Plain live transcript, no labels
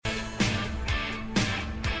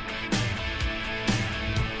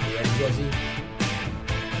Jesse.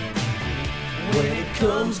 When it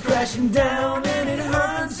comes crashing down and it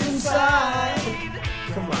hurts inside.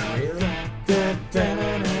 Come on, really?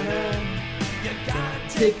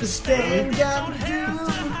 Take the stand, gotta do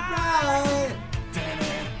it right.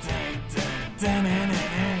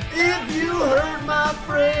 If you hurt my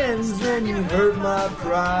friends, then you hurt my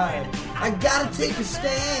pride. I gotta take a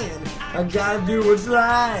stand, I gotta do what's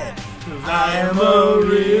right. I am a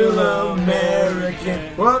real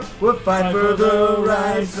American. What? We'll fight for the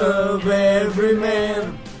rights of every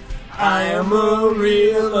man. I am a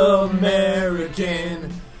real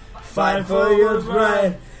American. Fight for your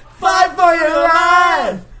right. Fight for your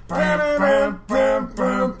life.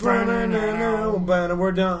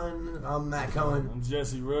 We're done. I'm Matt Cohen. I'm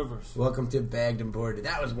Jesse Rivers. Welcome to Bagged and Boarded.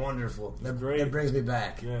 That was wonderful. That brings me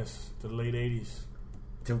back. Yes, to the late 80s.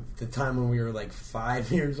 To the time when we were like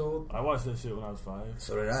 5 years old. I watched that shit when I was 5.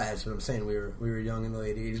 So did I. That's what I'm saying. We were young in the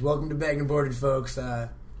late 80s. Welcome to Bagged and Boarded, folks.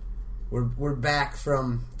 We're back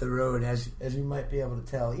from the road, as you might be able to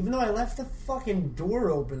tell. Even though I left the fucking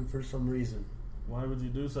door open for some reason. Why would you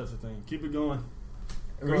do such a thing? Keep it going.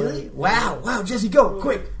 Really? Wow, Jesse, go.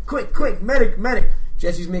 Quick. Medic.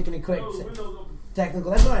 Jesse's making it quick.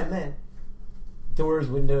 Technical. That's what I meant. Doors,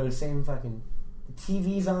 windows, same fucking...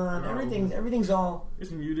 TV's on. Everything's all...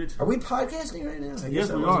 It's muted. Are we podcasting right now?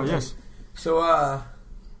 Yes, we are, yes. So,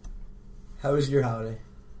 how was your holiday?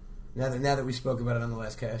 Now that we spoke about it on the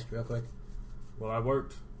last cast, real quick. Well, I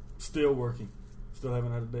worked. Still working. Still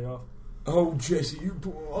haven't had a day off. Oh, Jesse, you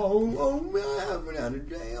poor... I haven't had a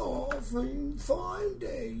day off in 5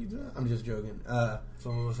 days. I'm just joking.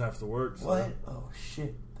 Some of us have to work. So. What? Oh,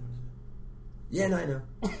 shit. Yeah, no, I know.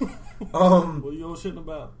 What are you all shitting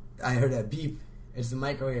about? I heard that beep. It's the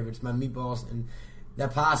microwave. It's my meatballs and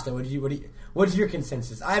that pasta. What's your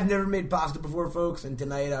consensus? I've never made pasta before, folks, and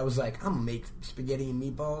tonight I was like, I'm gonna make spaghetti and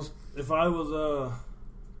meatballs. If I was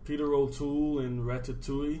Peter O'Toole in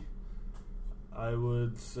Ratatouille, I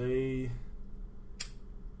would say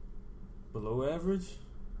below average.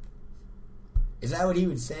 Is that what he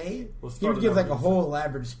would say? Well, he would give like a whole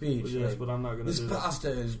elaborate speech. Well, yes, like, but I'm not gonna. This pasta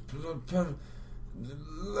is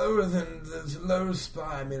lower than the lowest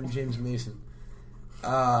spy. I made him James Mason.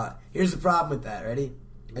 Here's the problem with that. Ready?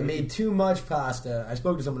 I made too much pasta. I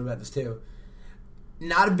spoke to someone about this too.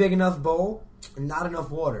 Not a big enough bowl, and not enough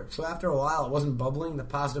water. So after a while, it wasn't bubbling. The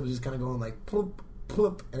pasta was just kind of going like plop,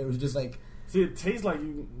 plop, and it was just like. See, it tastes like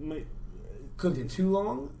you cooked it too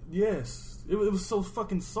long. Yes, it was so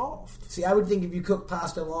fucking soft. See, I would think if you cook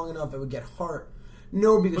pasta long enough, it would get hard.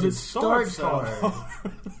 No, because it starts hard.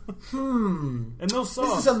 And no sauce.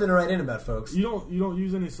 This is something to write in about, folks. You don't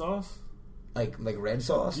use any sauce? Like red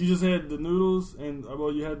sauce? You just had the noodles and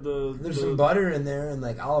you had the... There's some butter in there and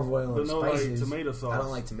like olive oil and spices. Like tomato sauce. I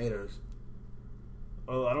don't like tomatoes.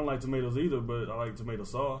 Oh, I don't like tomatoes either, but I like tomato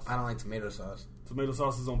sauce. I don't like tomato sauce. Tomato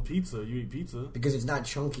sauce is on pizza. You eat pizza because it's not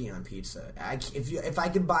chunky on pizza. If I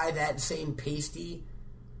could buy that same pasty,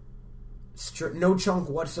 no chunk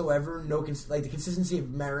whatsoever, like the consistency of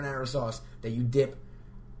marinara sauce that you dip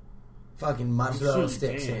fucking mozzarella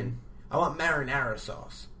sticks in. I want marinara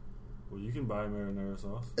sauce. Well, you can buy marinara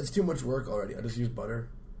sauce. It's too much work already. I just use butter.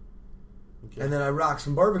 Okay. And then I rock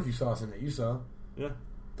some barbecue sauce in it. You saw. Yeah.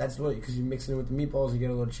 That's what, because you mix it with the meatballs, you get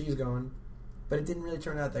a little cheese going. But it didn't really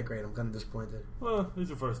turn out that great. I'm kind of disappointed. Well, it's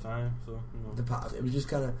your first time, so, you know. It was just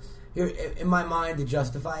kind of... In my mind, to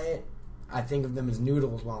justify it, I think of them as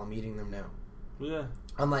noodles while I'm eating them now. Yeah.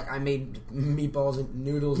 I'm like, I made meatballs and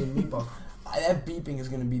noodles and meatballs. That beeping is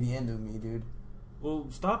going to be the end of me, dude. Well,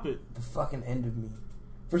 stop it. The fucking end of me.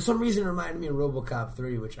 For some reason, it reminded me of RoboCop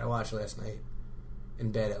 3, which I watched last night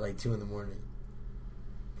in bed at like 2 in the morning.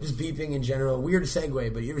 Just beeping in general. Weird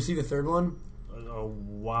segue, but you ever see the third one? A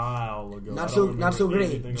while ago. Not so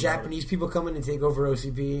great. Japanese people come in and take over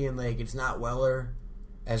OCP, and like it's not Weller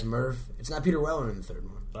as Murph. It's not Peter Weller in the third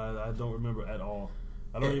one. I don't remember at all.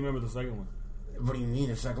 I don't even remember the second one. What do you mean?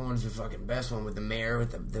 The second one's the fucking best one with the mayor,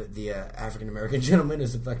 with the African American gentleman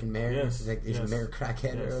is the fucking mayor. Yes. He's like he's a mayor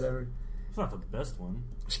crackhead or whatever. It's not the best one.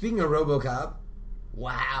 Speaking of RoboCop,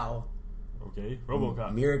 wow. Okay,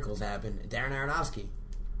 RoboCop. Miracles happen. Darren Aronofsky.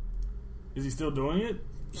 Is he still doing it?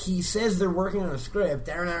 He says they're working on a script.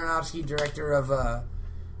 Darren Aronofsky, director of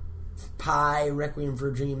Pi, Requiem for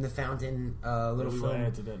a Dream, The Fountain, little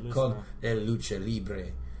film called El Lucha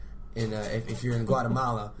Libre. If you're in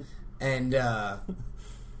Guatemala, and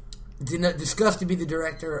discussed to be the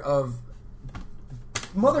director of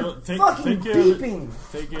motherfucking beeping.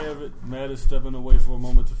 Take care of it. Matt is stepping away for a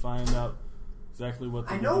moment to find out. exactly what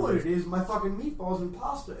the I know what movie it is. My fucking meatballs and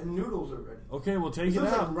pasta and noodles already. Okay, well, take It it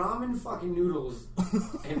looks like out. ramen fucking noodles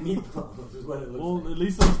and meatballs is what it looks Well, like. at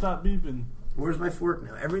least don't stop beeping. Where's my fork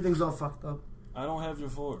now? Everything's all fucked up. I don't have your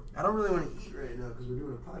fork. I don't really want to eat right now because we're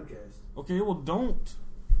doing a podcast. Okay, well, don't.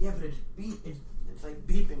 Yeah, but it's like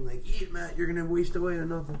beeping. Like, eat, Matt. You're gonna waste away on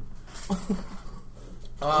nothing. Okay,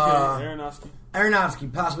 Aronofsky.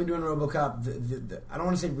 Aronofsky possibly doing RoboCop. The I don't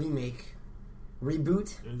want to say remake,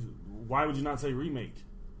 reboot, Why would you not say remake?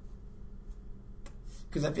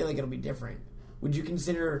 because I feel like it'll be different. Would you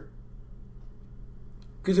consider?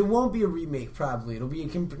 Because it won't be a remake. Probably it'll be an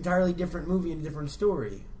entirely different movie and a different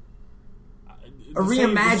story. A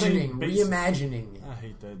reimagining. Reimagining. I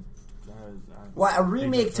hate that. Why a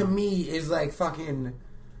remake to me is like fucking.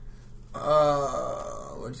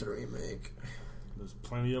 What's a remake? There's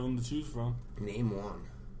plenty of them to choose from. Name one.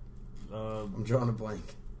 I'm drawing a blank.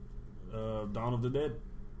 Dawn of the Dead.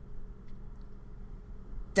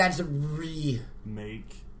 That's a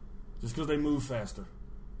remake. Just because they move faster.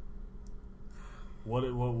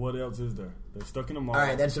 What else is there? They're stuck in a mall.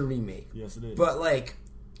 Alright, that's a remake. Yes, it is. But like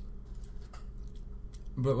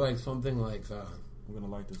something like we're gonna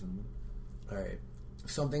like this in a minute. alright.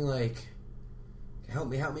 Something like help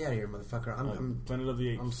me out here, motherfucker. I'm Planet of the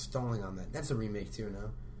Apes. I'm stalling on that. That's a remake too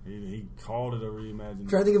now. He called it a reimagining. I'm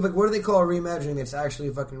trying to think of like what do they call a reimagining that's actually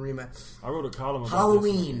a fucking remake? I wrote a column about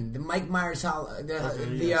Halloween, the Mike Myers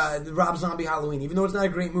the Rob Zombie Halloween. Even though it's not a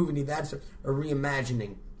great movie, that's a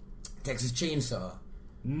reimagining. Texas Chainsaw.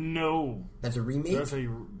 No. That's a remake? That's a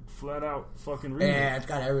flat out fucking remake. Yeah, it's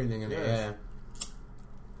got everything in it. Yes.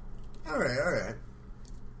 Yeah. Alright.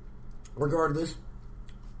 Regardless,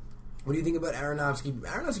 what do you think about Aronofsky?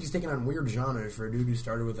 Aronofsky's taking on weird genres for a dude who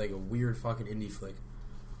started with like a weird fucking indie flick.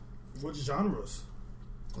 What genres?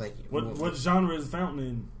 Like what genre is Fountain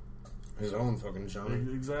in? His own fucking genre.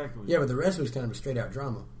 Exactly. Yeah, but the rest was kind of a straight out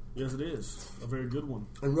drama. Yes, it is. A very good one.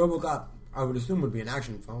 And RoboCop, I would assume, would be an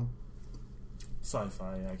action film.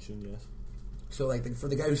 Sci-fi action, yes. So like for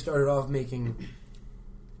the guy who started off making,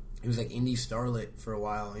 he was like indie starlet for a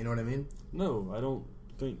while. You know what I mean? No, I don't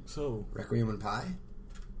think so. Requiem and Pie.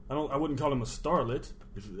 I wouldn't call him a starlet.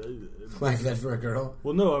 Like that's for a girl.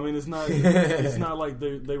 Well, no, I mean it's not. It's not like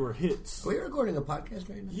they were hits. Are we recording a podcast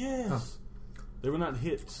right now? Yes, oh. They were not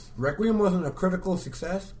hits. Requiem wasn't a critical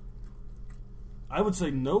success. I would say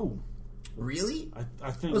no. Really?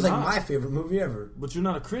 I think it was not. like my favorite movie ever. But you're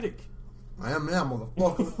not a critic. I am now,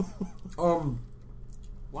 motherfucker.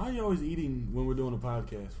 Why are you always eating when we're doing a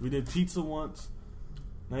podcast? We did pizza once.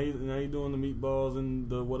 Now you're doing the meatballs and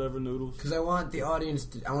the whatever noodles. Because I want the audience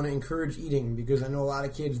I want to encourage eating, because I know a lot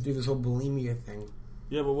of kids do this whole bulimia thing.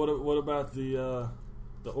 Yeah, but what about the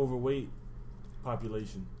overweight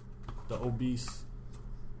population? The obese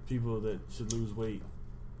people that should lose weight.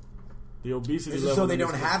 The obesity level. So they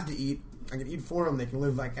don't have to eat. I can eat for them. They can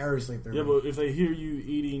live vicariously through me. Yeah, but if they hear you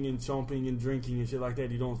eating and chomping and drinking and shit like that,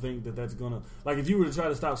 you don't think that that's gonna... Like, if you were to try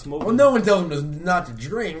to stop smoking... Well, no one tells them not to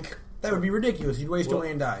drink. That would be ridiculous. You'd waste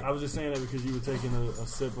away and die. I was just saying that because you were taking a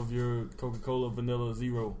sip of your Coca-Cola Vanilla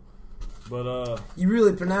Zero. But, you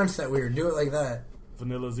really pronounce that weird. Do it like that.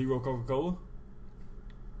 Vanilla Zero Coca-Cola?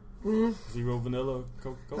 Mm. Zero Vanilla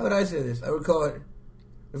Coca-Cola? How would I say this? I would call it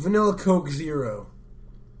Vanilla Coke Zero.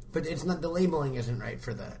 But it's not... The labeling isn't right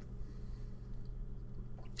for that.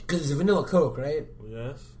 Because it's a vanilla Coke, right?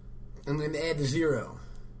 Yes. And then add the zero.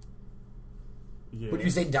 Yeah. Would you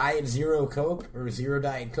say Diet Zero Coke or Zero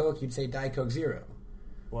Diet Coke? You'd say Diet Coke Zero.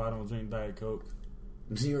 Well, I don't drink Diet Coke.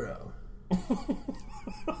 Zero.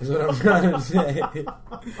 Is what I'm trying to say.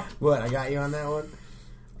 What, I got you on that one?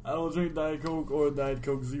 I don't drink Diet Coke or Diet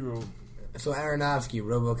Coke Zero. So Aronofsky,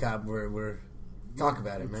 RoboCop, we're talk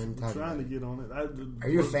about it, man. I'm trying to get on it. Are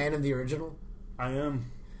you a fan of the original? I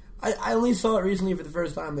am. I only saw it recently for the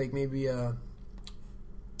first time, like maybe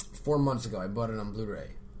 4 months ago. I bought it on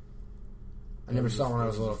Blu-ray. I never saw it when I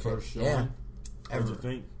was a little kid. Yeah. What did you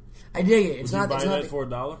think? I dig it. It's Would not. you buy it's that not for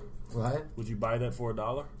 $1? What? Would you buy that for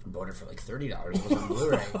 $1? I bought it for like $30. It was on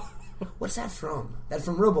Blu-ray. What's that from? That's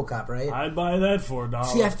from RoboCop, right? I'd buy that for $1.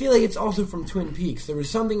 See, I feel like it's also from Twin Peaks. There was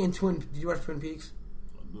something in Did you watch Twin Peaks?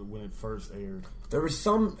 When it first aired. There was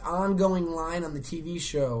some ongoing line on the TV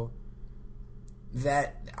show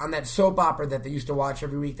that on that soap opera that they used to watch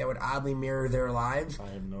every week that would oddly mirror their lives. I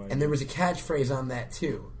have no idea. And there was a catchphrase on that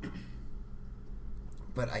too.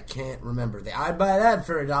 But I can't remember. I'd buy that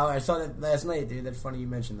for $1. I saw that last night, dude. That's funny you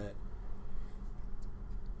mentioned that.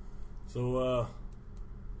 So,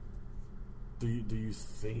 do you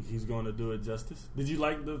think he's going to do it justice? Did you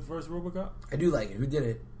like the first RoboCop? I do like it. Who did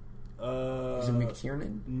it? Was it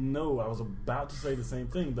McTiernan? No, I was about to say the same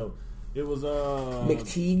thing though. It was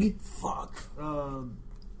McTeague. Fuck. Paul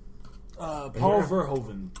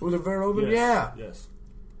Verhoeven. Was it Verhoeven? Yes. Yeah. Yes.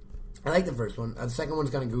 I like the first one. The second one's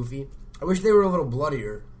kind of goofy. I wish they were a little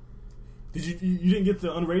bloodier. Did you didn't get the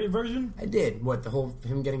unrated version? I did. What, the whole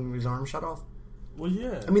him getting his arm shot off? Well,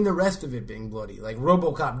 yeah. I mean, the rest of it being bloody, like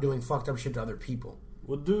RoboCop doing fucked up shit to other people.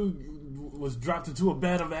 Well, dude was dropped into a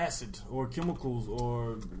bed of acid or chemicals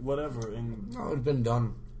or whatever, and No, it's been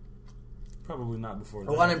done. probably not before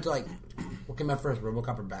that. I want him to like. What came out first,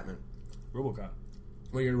 RoboCop or Batman? RoboCop.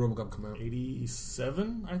 What year did RoboCop come out?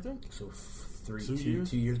 87, I think. So 2 years?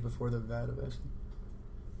 2 years before the vat of acid.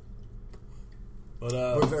 But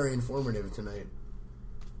We're very informative tonight.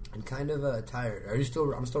 I'm kind of tired. Are you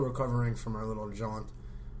still? I'm still recovering from our little jaunt.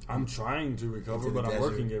 I'm trying to recover, Into the but I'm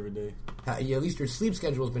desert. working every day. Yeah, at least your sleep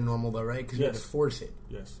schedule's been normal though, right? Because you had to Yes. force it.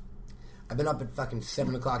 Yes. I've been up at fucking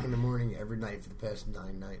 7 o'clock in the morning every night for the past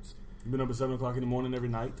 9 nights. You've been up at 7 o'clock in the morning every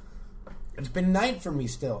night? It's been night for me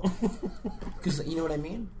still. Because you know what I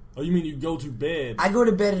mean? Oh, you mean you go to bed? I go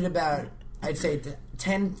to bed at about, I'd say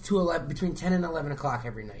 10 to 11, between 10 and 11 o'clock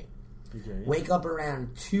every night. Okay. Wake up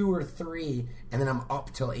around 2 or 3, and then I'm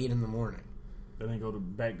up till 8 in the morning. Then go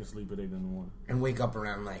back to sleep at 8 in the morning. And wake up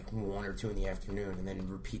around like 1 or 2 in the afternoon, and then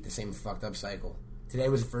repeat the same fucked up cycle. Today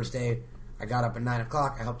was the first day. I got up at 9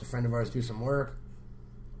 o'clock. I helped a friend of ours do some work.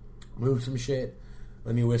 Moved some shit.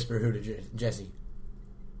 Let me whisper who to Jesse.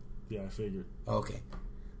 Yeah, I figured. Okay.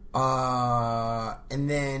 And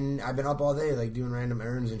then I've been up all day, like, doing random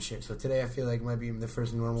errands and shit. So today I feel like it might be the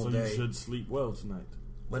first normal So day. you should sleep well tonight.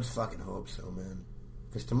 Let's fucking hope so, man.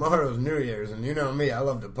 Because tomorrow's New Year's, and you know me, I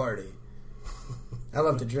love to party. I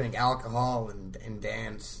love to drink alcohol and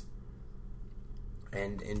dance.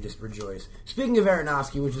 And just rejoice. Speaking of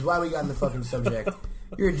Aronofsky, which is why we got in the fucking subject,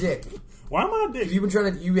 you're a dick. Why am I a dick? You've been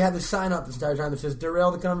trying to. You had the sign up this entire time that says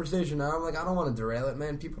derail the conversation. Now I'm like, I don't want to derail it,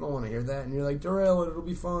 man. People don't want to hear that. And you're like, derail it. It'll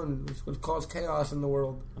be fun. It's going to cause chaos in the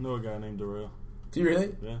world. I know a guy named Darrell. Do you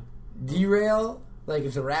really? Yeah. Derail? Like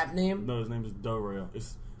it's a rap name? No, his name is Darrell.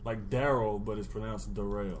 It's like Daryl, but it's pronounced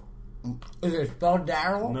Darrell. Is it spelled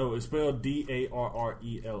Daryl? No, it's spelled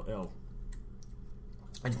Darrell.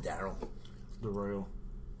 It's Daryl. Darrell.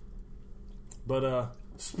 But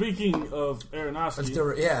speaking of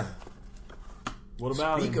Aronofsky, Yeah. what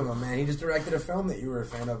about Speak him? of him, man. He just directed a film that you were a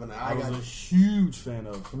fan of, and I was a huge fan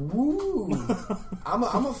of. Woo! I'm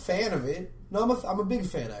a fan of it. No, I'm a big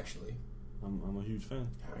fan actually. I'm a huge fan.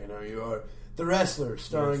 I know you are. The Wrestler,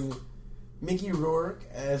 starring Mickey Rourke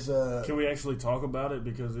as a. Can we actually talk about it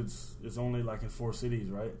because it's only like in 4 cities,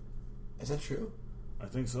 right? Is that true? I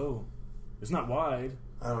think so. It's not wide.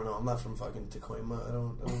 I don't know. I'm not from fucking Tacoma. I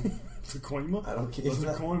don't Tacoma? I don't care. What's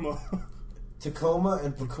Tacoma? Tacoma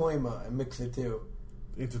and Pacoima. I mix the two.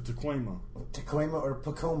 Into Tacoma. Tacoma or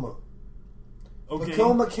Pacoma. Okay.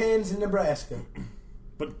 Tacoma, Kansas, Nebraska.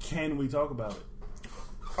 But can we talk about it?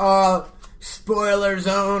 Spoiler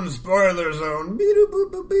zone.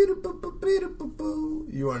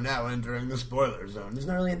 You are now entering the spoiler zone. There's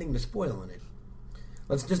not really anything to spoil in it.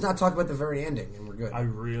 Let's just not talk about the very ending, and we're good. I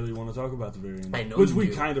really want to talk about the very end. I know Which you we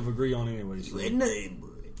do. kind of agree on anyway. So.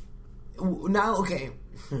 Now, okay.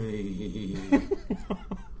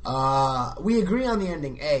 We agree on the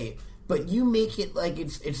ending, A, but you make it like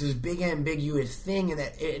it's this big ambiguous thing, and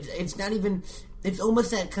that it's not even. It's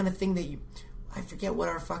almost that kind of thing that you. I forget what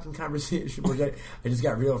our fucking conversation was. I just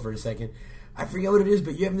got real for a second. I forget what it is,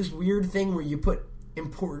 but you have this weird thing where you put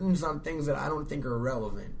importance on things that I don't think are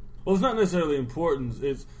relevant. Well, it's not necessarily important.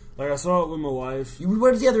 It's like I saw it with my wife.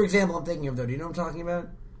 What is the other example I'm thinking of, though? Do you know what I'm talking about?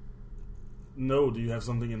 No, do you have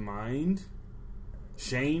something in mind?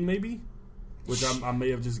 Shane, maybe? Which I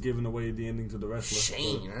may have just given away the ending to The Wrestler.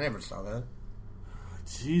 Shane, I never saw that.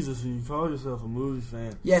 Jesus, and you call yourself a movie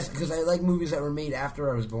fan. Yes, because I like movies that were made after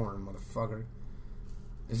I was born, motherfucker.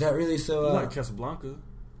 Is that really so? You like Casablanca.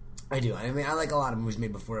 I do. I mean, I like a lot of movies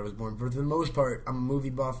made before I was born. But for the most part, I'm a movie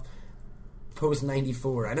buff post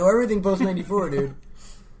 94. I know everything post 94, dude.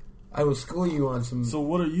 I will school you on some. So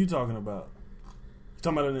what are you talking about? You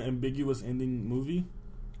talking about an ambiguous ending movie?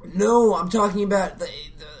 No, I'm talking about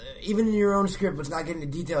even in your own script. Let's not get into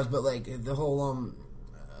details, but like the whole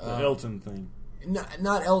The Elton thing.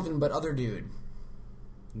 Not Elton, but other dude.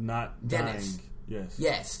 Not Dennis. dying. Yes.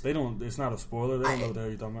 Yes. They don't. It's not a spoiler. They don't know what the hell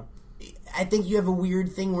you're talking about. I think you have a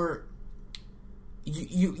weird thing where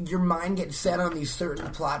your mind gets set on these certain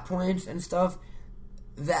plot points and stuff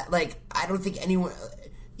that, like, I don't think anyone.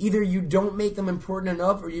 Either you don't make them important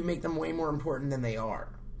enough, or you make them way more important than they are.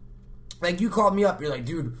 Like, you called me up. You're like,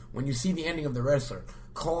 dude, when you see the ending of The Wrestler,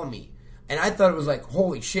 call me. And I thought it was like,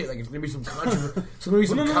 holy shit! Like, it's gonna be some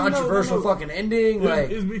controversial No. fucking ending. Like,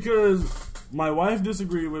 It's because My wife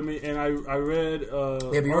disagreed with me, and I read. Yeah,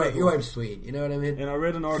 but your wife's sweet. You know what I mean? And I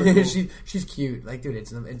read an article. she's cute. Like, dude,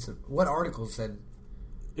 it's what article said?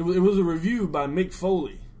 It was a review by Mick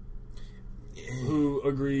Foley, who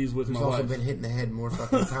agrees with my wife. Who's also been hit in the head more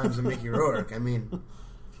fucking times than Mickey Rourke. I mean,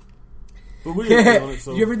 but we agree on it.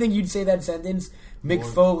 So. Do you ever think you'd say that sentence? Mick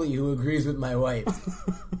Foley, who agrees with my wife.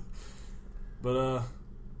 But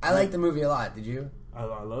I liked the movie a lot. Did you? I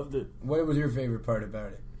loved it. What was your favorite part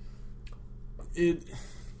about it?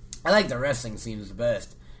 I like the wrestling scenes the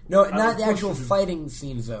best. No, not the actual fighting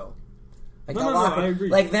scenes though. Like no, I agree.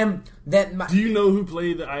 Like them. Do you know who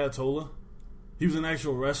played the Ayatollah? He was an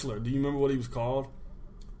actual wrestler. Do you remember what he was called?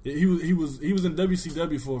 He was in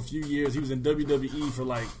WCW for a few years. He was in WWE for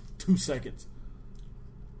like 2 seconds.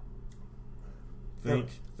 Think.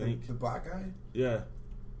 The black guy? Yeah,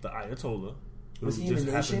 the Ayatollah. Was he in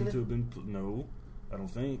the Nation? To have been, no, I don't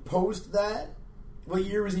think. Post that? What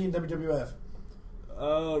year was he in WWF?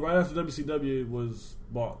 Right after WCW was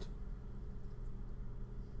bought.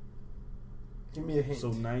 Give me a hint.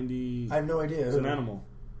 So 90. I have no idea. He's an animal.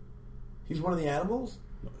 He's one of the animals?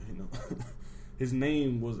 No. His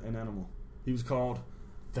name was an animal. He was called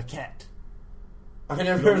the Cat. I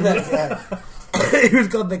never heard of that cat. He was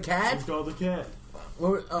called the Cat? He was called the Cat.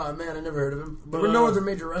 Oh man, I never heard of him. There were no other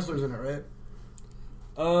major wrestlers in it, right?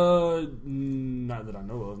 Not that I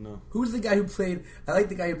know of, no. Who's the guy who played? I like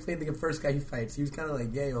the guy who played the first guy he fights. He was kind of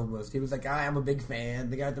like gay almost. He was like, I'm a big fan.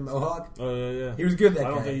 The guy with the mohawk. Oh yeah. He was good. That guy.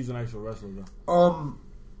 I don't think he's an actual wrestler though.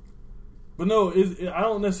 But no, I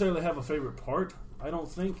don't necessarily have a favorite part. I don't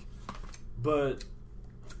think. But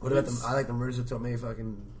what about them? I like the Marisa Tomei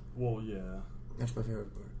fucking. Well, yeah. That's my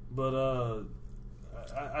favorite part. But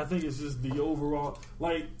I think it's just the overall.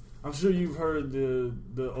 Like, I'm sure you've heard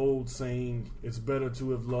the old saying, "It's better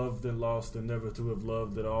to have loved than lost than never to have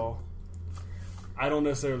loved at all." I don't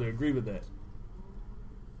necessarily agree with that.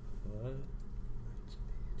 What?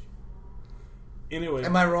 Anyway,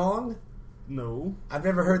 am I wrong? No, I've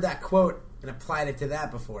never heard that quote and applied it to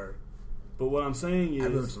that before. But what I'm saying is,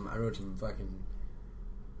 I wrote some fucking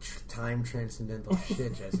time transcendental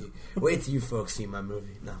shit, Jesse. Wait till you folks see my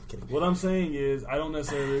movie. No, I'm kidding. What I'm saying is, I don't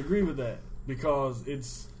necessarily agree with that because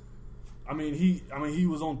it's. I mean, he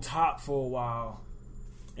was on top for a while,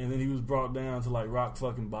 and then he was brought down to like rock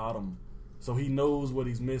fucking bottom. So he knows what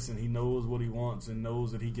he's missing. He knows what he wants, and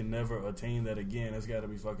knows that he can never attain that again. That's got to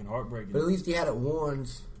be fucking heartbreaking. But at least he had it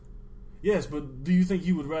once. Yes, but do you think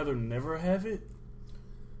he would rather never have it?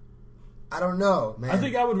 I don't know, man. I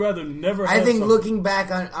think I would rather never have I think something. Looking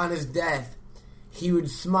back on his death, he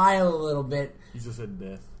would smile a little bit. You just said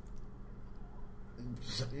death.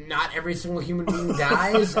 Not every single human being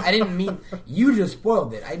dies. I didn't mean... You just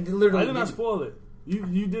spoiled it. I did not spoil it.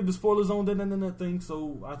 You did the spoiler zone that thing,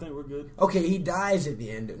 so I think we're good. Okay, he dies at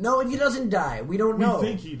the end. No, he doesn't die. We don't know. We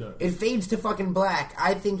think he does. It fades to fucking black.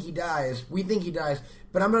 I think he dies. We think he dies.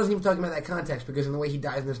 But I'm not even talking about that context, because in the way he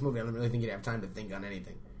dies in this movie, I don't really think he'd have time to think on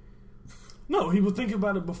anything. No, he was thinking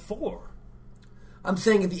about it before. I'm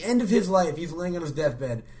saying at the end of his life, he's laying on his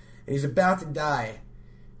deathbed, and he's about to die,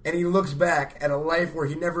 and he looks back at a life where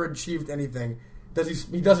he never achieved anything.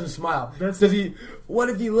 He doesn't smile. What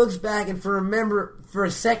if he looks back and for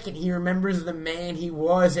a second he remembers the man he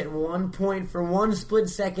was at one point for one split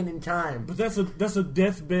second in time? But that's a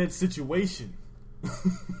deathbed situation.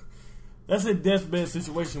 That's a deathbed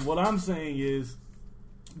situation. What I'm saying is,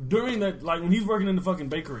 during that, like when he's working in the fucking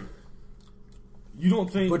bakery, you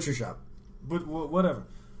don't think butcher shop, but whatever.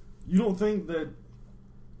 You don't think that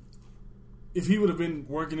if he would have been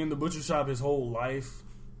working in the butcher shop his whole life,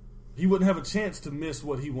 he wouldn't have a chance to miss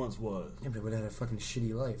what he once was. Yeah, but he would have had a fucking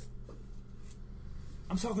shitty life.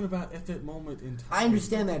 I'm talking about at that moment in time. I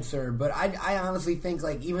understand that, sir, but I honestly think,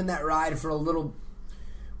 like, even that ride for a little...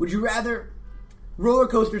 Would you rather... Roller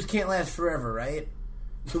coasters can't last forever, right?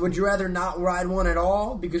 So would you rather not ride one at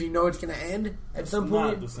all because you know it's going to end at some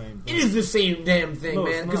point? Not the same thing. It is the same damn thing,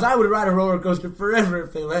 man. Because I would ride a roller coaster forever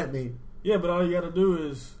if they let me. Yeah, but all you got to do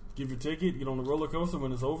is give your ticket, get on the roller coaster.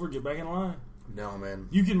 When it's over, get back in line. No, man.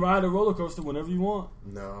 You can ride a roller coaster whenever you want.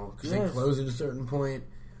 No, because they close at a certain point.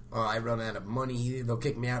 I run out of money. They'll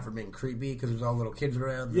kick me out for being creepy because there's all little kids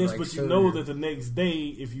around. Yes, but you know that the next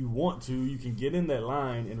day, if you want to, you can get in that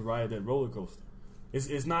line and ride that roller coaster.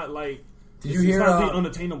 It's not like... Did you hear? It's not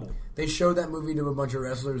unattainable. They showed that movie to a bunch of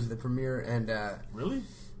wrestlers at the premiere, and really,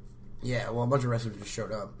 yeah. Well, a bunch of wrestlers just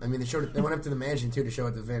showed up. I mean, they went up to the mansion too to show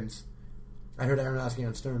it to Vince. I heard Aronofsky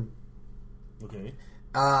on Stern. Okay.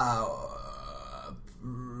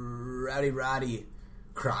 Roddy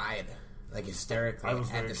cried like hysterically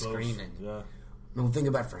at the screening. Yeah. Well, think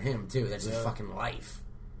about it for him too. That's his fucking life.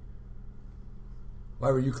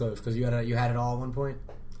 Why were you close? Because you had it all at one point?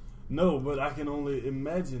 No, but I can only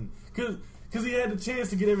imagine. Because he had the chance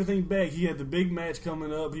to get everything back. He had the big match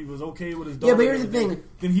coming up. He was okay with his daughter. Yeah, but here's the thing.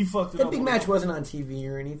 Then he fucked it up. The big match wasn't on TV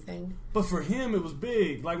or anything. But for him, it was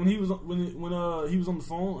big. Like when he was when he was on the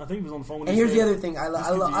phone. I think he was on the phone. When and he here's said, the other thing. I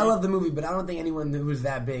love the movie, but I don't think anyone who was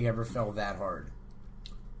that big ever fell that hard.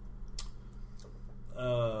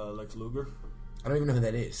 Lex Luger. I don't even know who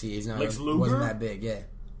that is. See, he's not. Lex Luger? Wasn't that big. Yeah.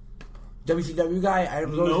 WCW guy.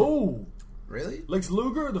 No. Really? Lex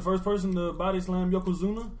Luger, the first person to body slam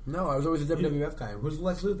Yokozuna? No, I was always a WWF guy. Who's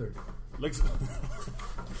Lex Luthor? Lex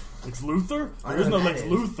Luthor? I There's know no who Lex that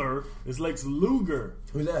is. Luthor. It's Lex Luger.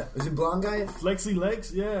 Who's that? Is it blonde guy? Flexi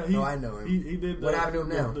Lex? Yeah. Oh, I know him. He did. What happened to him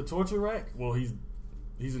now? The torture rack? Well, he's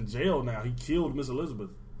in jail now. He killed Miss Elizabeth.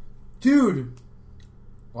 Dude!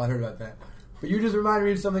 Well, I heard about that. But you just reminded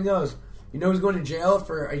me of something else. You know who's going to jail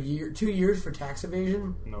for 2 years for tax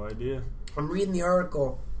evasion? No idea. I'm reading the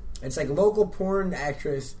article. It's like local porn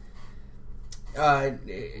actress.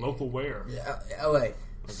 Local where? L.A.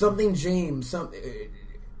 Something James.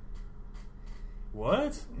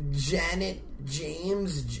 What? Janet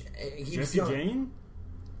James. Jesse Jane?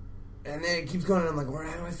 And then it keeps going, and I'm like,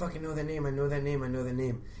 how do I fucking know that name? I know that name.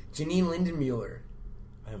 Janine Lindenmuller.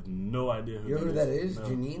 I have no idea who You know who that is? No.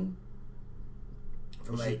 Janine?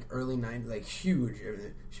 From Was like early 90s, like huge.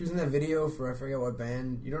 She was in that video for I forget what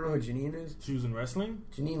band. You don't know who Janine is? She was in wrestling?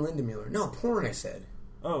 Janine Lindenmuller. No, porn, I said.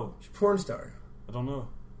 Oh. She's a porn star. I don't know.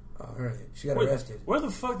 Oh, alright. She got Wait, arrested. where the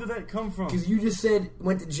fuck did that come from? Because you just said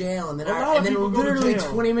went to jail, and then A lot of people go to literally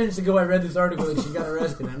jail. 20 minutes ago I read this article that she got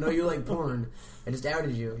arrested. I know you like porn. I just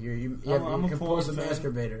outed you. You're I'm a a compulsive porn fan.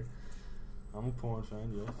 masturbator. I'm a porn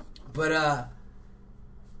fan, yes. But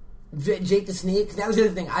Jake the Snake. That was the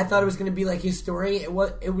other thing. I thought it was going to be like his story. It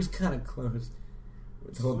was kind of close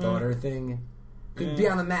with the whole daughter thing. Could be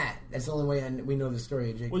on the mat. That's the only way we know the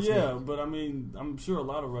story of Jake. Well, the yeah, Snake. but I mean, I'm sure a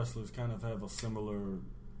lot of wrestlers kind of have a similar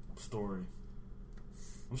story.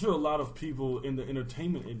 I'm sure a lot of people in the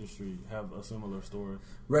entertainment industry have a similar story.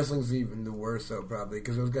 Wrestling's even the worst, though, probably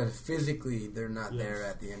because those guys physically they're not Yes. there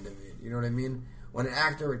at the end of it. You know what I mean? When an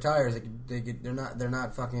actor retires, they're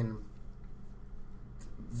not fucking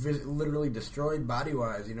literally destroyed body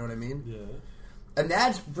wise. You know what I mean? Yeah. And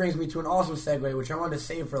that brings me to an awesome segue, which I wanted to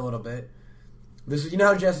save for a little bit. This is, you know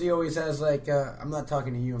how Jesse always has like, I'm not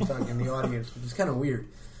talking to you, I'm talking to the audience, which is kind of weird.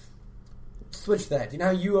 Switch that. You know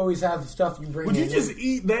how you always have stuff you bring Would you in? just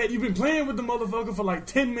eat that? You've been playing with the motherfucker for like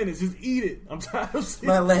 10 minutes. Just eat it. I'm tired of seeing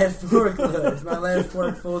My last fork, it's my last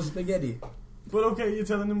fork full of spaghetti. But okay, you're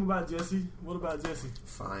telling them about Jesse. What about Jesse?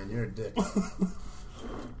 Fine, you're a dick.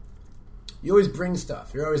 You always bring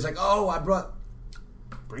stuff. You're always like, oh, I brought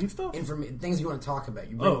Bring stuff? things you want to talk about.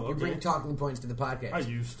 You Okay. bring talking points to the podcast. I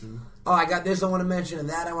used to. Oh, I got this I want to mention, and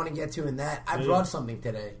that I want to get to, and that. I Yeah. brought something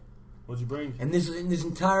today. What'd you bring? And this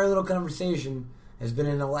entire little conversation has been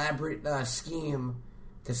an elaborate scheme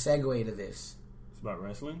to segue to this. It's about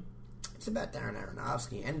wrestling? It's about Darren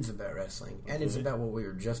Aronofsky, and it's about wrestling, and it's Okay. about what we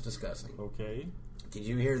were just discussing. Okay. Did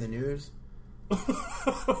you hear the news?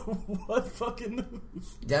 What fucking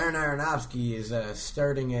news? Darren Aronofsky is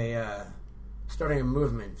starting a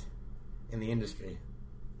movement in the industry.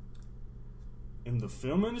 In the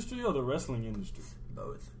film industry or the wrestling industry?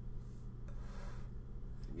 Both.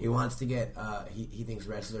 He wants to get. He thinks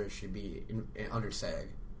wrestlers should be under SAG.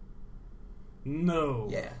 No.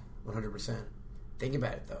 Yeah, 100%. Think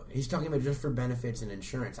about it though. He's talking about just for benefits and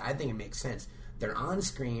insurance. I think it makes sense. They're on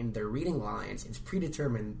screen. They're reading lines. It's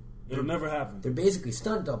predetermined. It'll never happen. They're basically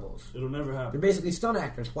stunt doubles. It'll never They're happen. basically stunt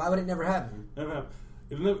actors. Why would it never happen? Never happen.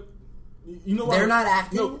 It'll never. You know why They're not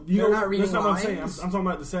acting. They're not reading that's not what I'm saying. lines. I'm talking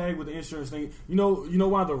about the SAG with the insurance thing. You know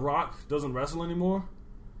why The Rock doesn't wrestle anymore?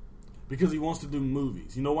 Because he wants to do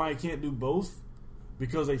movies. You know why he can't do both?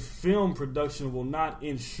 Because a film production will not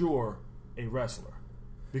insure a wrestler.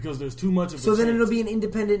 Because there's too much of a So then chance. it'll be an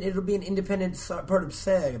independent part of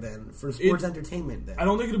SAG then for sports entertainment. Then I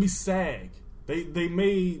don't think it'll be SAG. They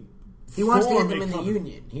may. he wants to form get them a in the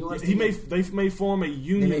company. union. They may form a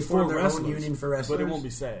union may form for their own wrestlers. union for But wrestlers? it won't be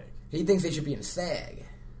SAG. He thinks they should be in SAG.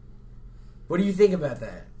 What do you think about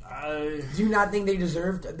that? Do you not think they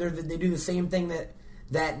deserve? They do the same thing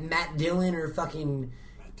that Matt Dillon or fucking.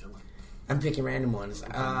 Matt Dillon. I'm picking random ones.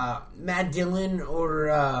 Matt Dillon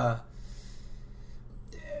or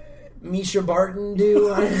Misha Barton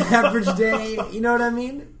do on an average day. You know what I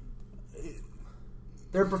mean?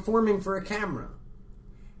 They're performing for a camera.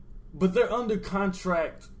 But they're under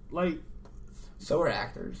contract, like. So are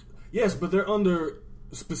actors. Yes, but they're under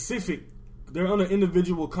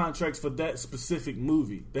individual contracts for that specific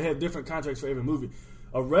movie. They have different contracts for every movie.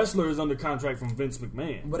 A wrestler is under contract from Vince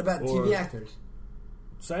McMahon. What about TV actors?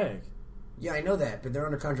 SAG. Yeah, I know that, but they're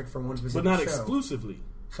under contract for one specific But not show. exclusively.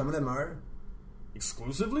 Some of them are.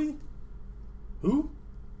 Exclusively? Who?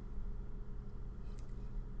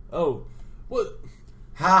 Oh. What?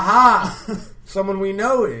 Ha ha! Someone we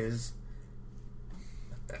know is.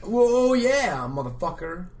 Whoa, yeah,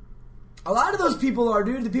 motherfucker. A lot of those people are,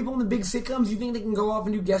 dude. The people in the big sitcoms, you think they can go off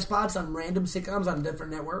and do guest spots on random sitcoms on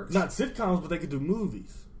different networks? Not sitcoms, but they could do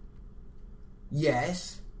movies.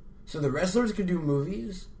 Yes. So the wrestlers could do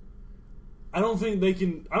movies. I don't think they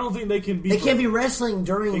can be. They can't be wrestling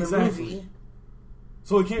during the movie.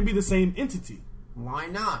 So it can't be the same entity. Why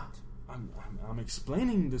not? I'm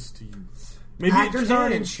explaining this to you. Maybe actors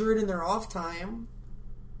aren't insured in their off time.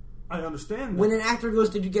 I understand that. When an actor goes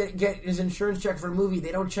to get his insurance check for a movie,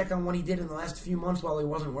 they don't check on what he did in the last few months while he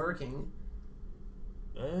wasn't working.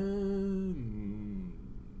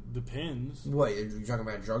 Depends. What, are you talking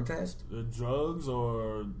about a drug test? Drugs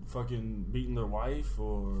or fucking beating their wife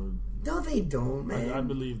or... No, they don't, man. I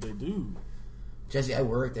believe they do. Jesse, I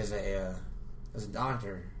worked as a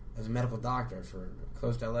doctor, as a medical doctor for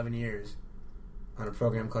close to 11 years on a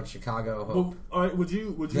program called Chicago Hope. Well, all right, would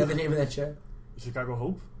you Is that the name of that show? Chicago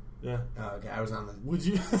Hope? Yeah. Oh, okay. I was on the...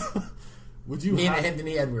 Would you Me and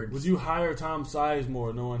Anthony Edwards. Would you hire Tom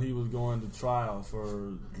Sizemore knowing he was going to trial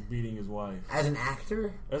for beating his wife? As an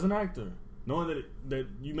actor? As an actor. Knowing that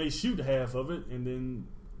you may shoot half of it and then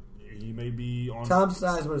he may be on... Tom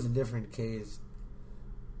Sizemore's a different case.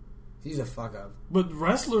 He's a fuck up. But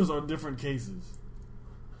wrestlers are different cases.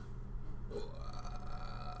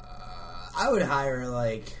 I would hire,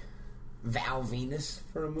 like, Val Venus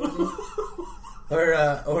for a movie.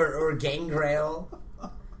 or Gangrel.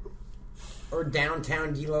 Or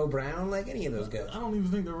Downtown D'Lo Brown. Like, any of those guys. I don't even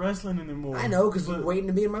think they're wrestling anymore. I know, because they're waiting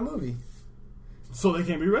to be in my movie. So they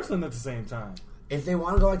can't be wrestling at the same time. If they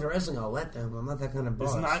want to go like the wrestling, I'll let them. I'm not that kind of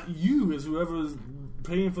boss. It's not you. It's whoever's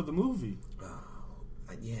paying for the movie.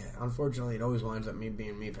 Yeah, unfortunately, it always winds up me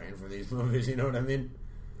being me paying for these movies. You know what I mean?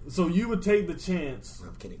 So you would take the chance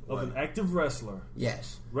I'm kidding. of an active wrestler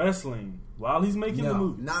Yes. wrestling while he's making the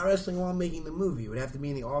movie? Not wrestling while making the movie. It would have to be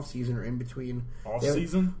in the off season or in between. Off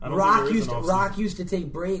season? Rock used to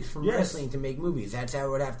take breaks from wrestling to make movies. That's how it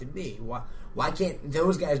would have to be. Why can't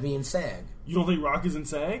those guys be in SAG? You don't think Rock is in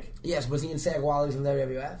SAG? Yes. Was he in SAG while he was in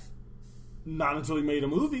WWF? Not until he made a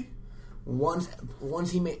movie. Once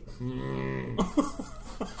he made.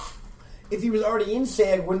 If he was already in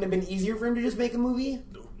SAG, wouldn't it have been easier for him to just make a movie?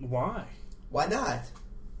 Why? Why not?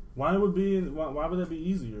 Why would that be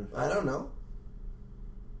easier? I don't know.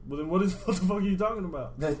 Well, then what the fuck are you talking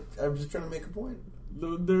about? I'm just trying to make a point.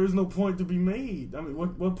 There is no point to be made. I mean,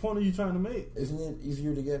 what point are you trying to make? Isn't it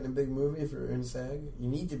easier to get in a big movie if you're in SAG? You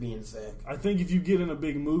need to be in SAG. I think if you get in a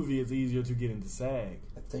big movie, it's easier to get into SAG.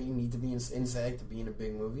 I think you need to be in SAG to be in a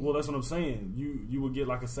big movie. Well, that's what I'm saying. You would get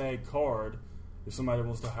like a SAG card if somebody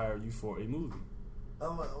wants to hire you for a movie. I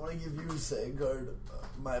want to give you a SAG card.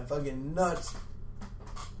 My fucking nuts.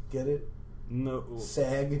 Get it? No.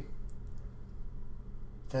 SAG.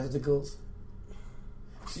 Testicles.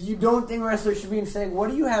 So you don't think wrestlers should be in SAG? What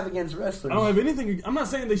do you have against wrestlers? I don't have anything. I'm not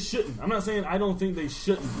saying they shouldn't. I'm not saying I don't think they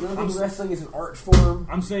shouldn't. You don't think wrestling is an art form?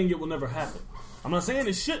 I'm saying it will never happen. I'm not saying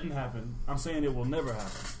it shouldn't happen. I'm saying it will never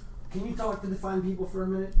happen. Can you talk to Defined People for a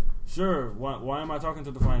minute? Sure. Why am I talking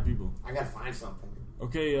to Defined People? I gotta find something.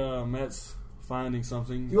 Okay, Matt's finding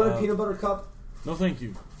something. You want a peanut butter cup? No, thank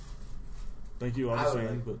you. Thank you, I was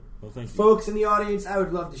saying, but no thank you. Folks in the audience, I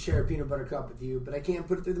would love to share a peanut butter cup with you, but I can't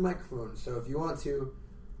put it through the microphone. So if you want to,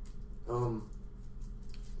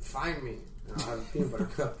 find me, and I'll have a peanut butter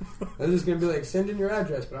cup. I was just gonna be like, send in your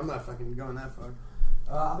address, but I'm not fucking going that far.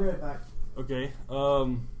 I'll be right back. Okay.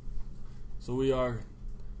 So we are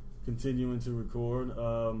continuing to record.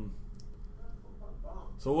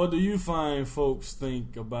 So what do you find folks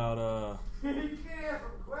think about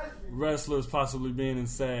wrestlers possibly being in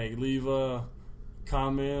SAG? Leave a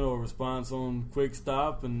comment or response on Quick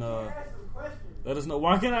Stop and let us know.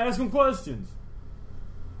 Why can't I ask them questions?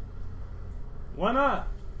 Why not?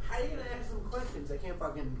 How are you gonna ask them questions? I can't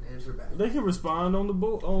fucking answer back. They can respond on the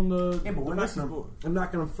on the Yeah, but message board. I'm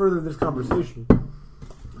not gonna further this conversation.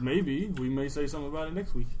 Maybe we may say something about it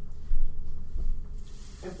next week.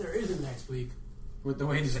 If there is a next week, with the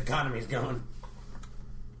way this economy's going.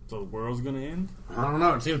 So the world's gonna end? I don't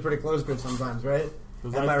know. It seems pretty close to it sometimes, right?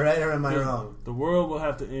 Am I right or am I wrong? The world will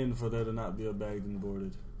have to end for there to not be a bagged and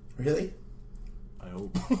boarded. Really? I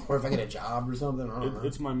hope. Or if I get a job or something, I don't know.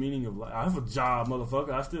 It's my meaning of life. I have a job,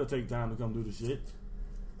 motherfucker. I still take time to come do the shit.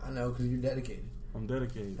 I know, because you're dedicated. I'm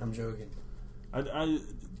dedicated. I'm joking. I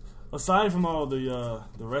aside from all the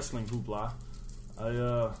wrestling hoopla,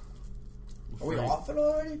 Are we off it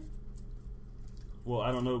already? Well,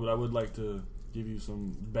 I don't know, but I would like to give you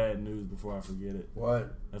some bad news before I forget it.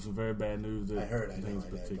 What? That's some very bad news. That I heard. I know. contains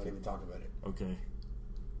Don't even talk about it. Okay.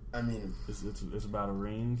 I mean, it's about a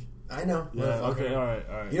ring. I know. Yeah. Okay. All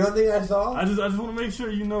right. You don't think I saw? I just want to make sure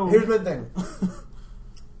you know. Here's my thing.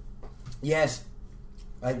 Yes,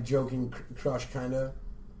 like joking crush, kind of.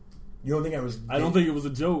 You don't think I was? I don't think it was a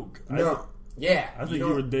joke. No. Yeah. I think you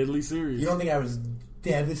were deadly serious. You don't think I was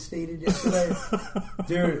devastated yesterday,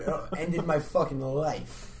 dude? Ended my fucking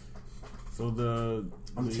life. So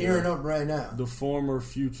I'm tearing up right now. The former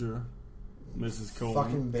future Mrs. Coleman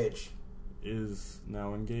fucking bitch is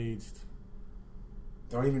now engaged.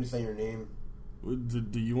 Don't even say her name.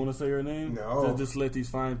 Do you want to say her name? No. Just let these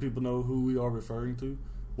fine people know who we are referring to.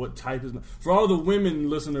 What type is... For all the women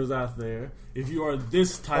listeners out there, if you are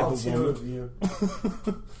this type of woman,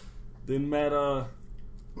 then Matt hopes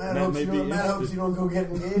you don't go get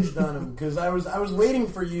engaged on him, because I was waiting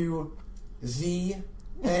for you, Z,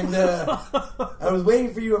 and I was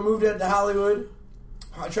waiting for you. I moved out to Hollywood.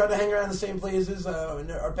 I tried to hang around the same places.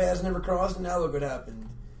 And our paths never crossed, and now look what happened.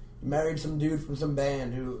 You married some dude from some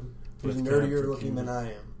band who's nerdier looking than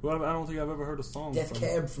I am. Well, I don't think I've ever heard a song. Death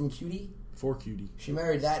Cab from Cutie. For Cutie. She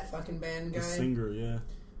married that fucking band guy. The singer, yeah.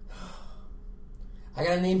 I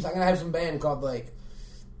got a name. I'm gonna have some band called like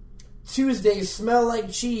Tuesdays Smell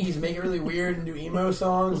Like Cheese. Make it really weird and do emo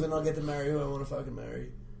songs, and I'll get to marry who I want to fucking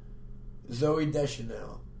marry. Zoe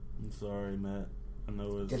Deschanel. I'm sorry, Matt. I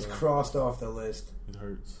know it gets crossed off the list. It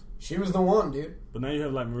hurts. She was the one, dude. But now you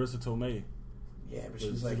have like Marissa Tomei. Yeah, but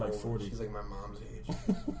she's like 40. She's like my mom's age.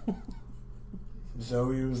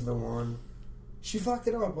 Zoe was the one. She fucked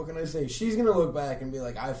it up. What can I say? She's gonna look back and be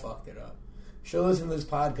like, I fucked it up. She'll listen to this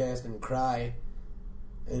podcast and cry,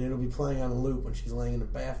 and it'll be playing on a loop when she's laying in a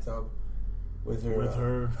bathtub with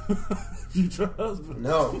her future husband.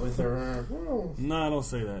 No, with her. No, don't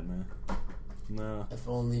say that, man. No. If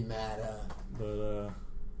only Matt. But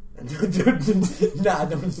nah,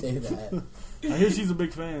 don't say that. I hear she's a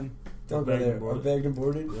big fan. Don't go there. Bagged and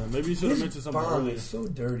boarded. Yeah, maybe you should have mentioned something earlier. Is so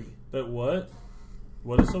dirty. That what?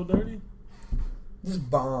 What is so dirty? This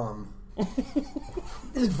bomb.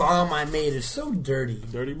 This bomb I made is so dirty.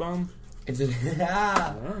 Dirty bomb? It's a look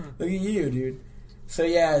at you, dude. So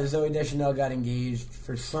yeah, Zoe Deschanel got engaged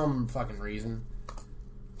for some fucking reason.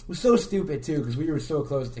 It was so stupid too, because we were so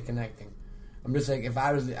close to connecting. I'm just like, if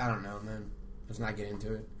I was, I don't know, man. Let's not get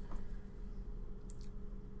into it.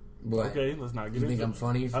 What? Okay, let's not get into it. You think I'm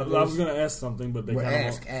funny for this? I was going to ask something, but they kind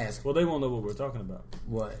of ask. Well, they won't know what we're talking about.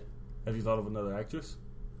 What? Have you thought of another actress?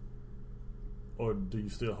 Or do you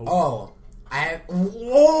still hope? Oh,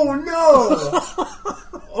 oh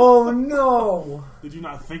no! Oh no! Did you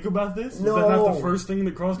not think about this? No. Was that not the first thing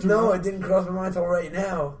that crossed your mind? No, it didn't cross my mind until right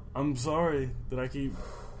now. I'm sorry that I keep...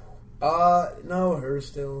 No, her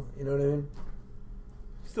still. You know what I mean?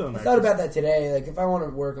 Still an I thought about that today. Like, if I want to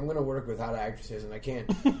work, I'm going to work with hot actresses, and I can't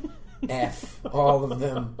F all of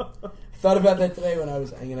them. I thought about that today when I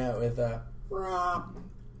was hanging out with Rob.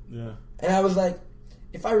 Yeah. And I was like,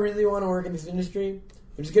 if I really want to work in this industry,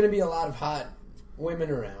 there's going to be a lot of hot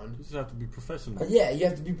women around. You just have to be professional. Yeah, you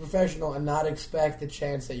have to be professional and not expect the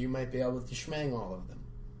chance that you might be able to schmang all of them.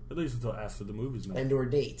 At least until after the movie's made. And or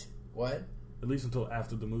date. What? At least until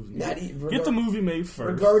after the movie's made. Get the movie made first.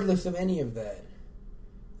 Regardless of any of that.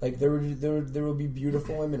 Like, there will be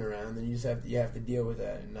beautiful women around, and you have to deal with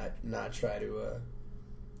that and not try to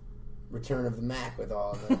Return of the Mac with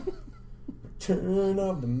all of them. Return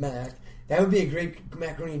of the Mac. That would be a great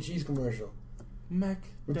macaroni and cheese commercial. Mac.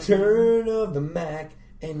 Return of the Mac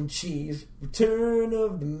and cheese. Return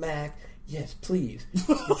of the Mac. Yes, please.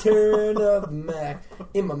 Return of the Mac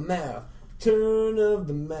in my mouth. Return of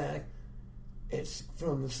the Mac. It's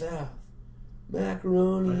from the South.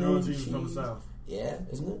 Macaroni and cheese. From the South. Yeah,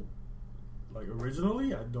 isn't it? Like,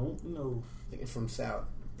 originally? I don't know. I think it's from South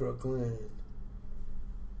Brooklyn.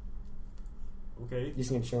 Okay. You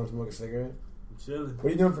just gonna chill and smoke a cigarette? I'm chilling. What are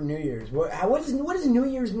you doing for New Year's? What does New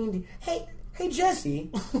Year's mean to you? Hey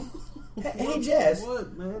Jesse. hey Jess.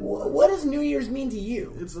 What, man? What does New Year's mean to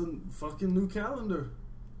you? It's a fucking new calendar.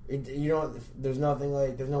 There's nothing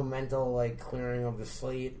like, there's no mental like clearing of the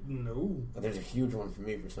slate. No. But there's a huge one for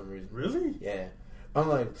me for some reason. Really? Yeah. I'm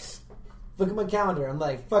like, look at my calendar. I'm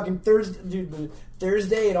like, fucking Thursday, dude.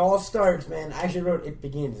 Thursday it all starts, man. I actually wrote "it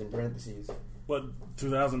begins" in parentheses. What,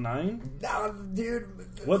 2009? No, dude.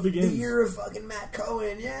 What begins? The year of fucking Matt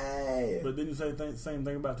Cohen. Yay! But didn't you say the same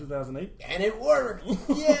thing about 2008? And it worked.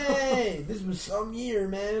 Yay! This was some year,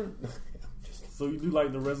 man. So you do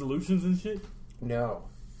like the resolutions and shit? No.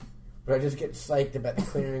 But I just get psyched about the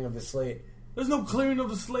clearing of the slate. There's no clearing of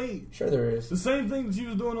the slate. Sure there is. The same thing that you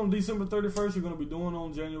was doing on December 31st, you're going to be doing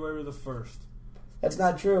on January the 1st. That's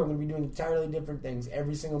not true. I'm going to be doing entirely different things.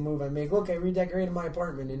 Every single move I make. Look, I redecorated my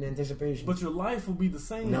apartment in anticipation. But your life will be the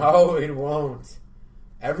same. No, it won't.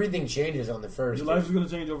 Everything changes on the first. Your life is going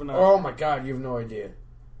to change overnight. Oh my god, you have no idea.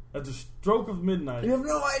 At the stroke of midnight. You have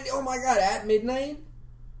no idea. Oh my god, at midnight?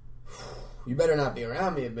 You better not be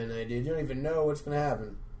around me at midnight, dude. You don't even know what's going to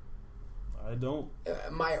happen. I don't.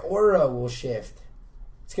 My aura will shift.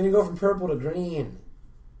 It's going to go from purple to green.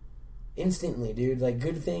 Instantly, dude. Like,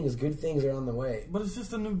 good things are on the way. But it's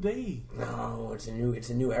just a new day. No, it's a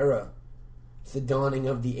new era. It's the dawning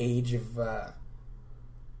of the age of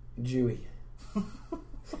Jewy.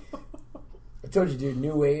 I told you, dude,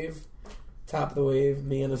 new wave, top of the wave,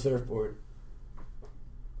 me on a surfboard.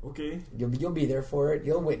 Okay. You'll be there for it.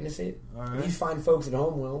 You'll witness it. All right. These fine folks at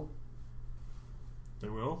home will. They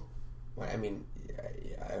will? Well, I mean,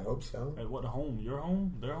 I hope so. At what home? Your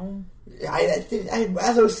home? Their home?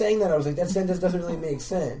 As I was saying that, I was like, that sentence doesn't really make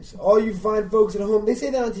sense. All you fine folks at home, they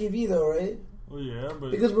say that on TV though, right? Well, yeah,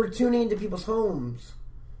 but... Because we're tuning into people's homes.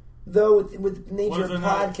 Though with the nature of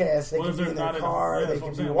podcasts, they can be in their car, they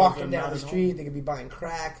can be walking down the street, they could be buying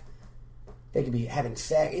crack, they could be having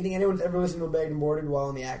sex. You think anyone's ever listened to a Bagged and Boarded while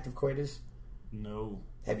in the act of coitus? No.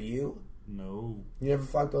 Have you? No. You never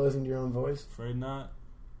fucked by listening to your own voice? Afraid not.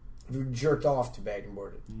 Have you jerked off to Bagged and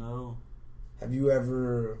Boarded? No. Have you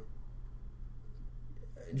ever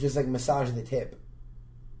just like massaged the tip?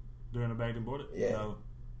 During a Bagged and Boarded? Yeah. No.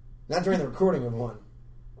 Not during the recording of one.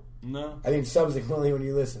 No. I mean subsequently when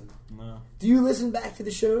you listen. No. Do you listen back to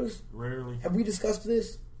the shows? Rarely. Have we discussed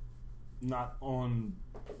this? Not on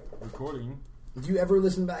recording. Did you ever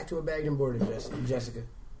listen back to a Bagged and Boarded, Jessica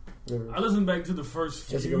Rivers? I listened back to the first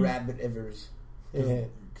few. Jessica Rabbit Rivers. Yeah.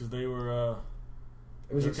 Because they were...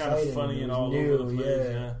 It was kind of funny and all over the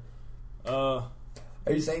place. Yeah.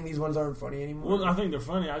 Are you saying these ones aren't funny anymore? Well, I think they're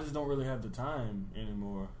funny. I just don't really have the time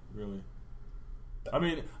anymore, really. I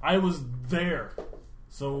mean, I was there,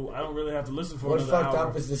 so I don't really have to listen for What's another fucked hour.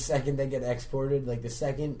 up is the second they get exported. Like, the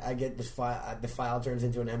second I get this file, the file turns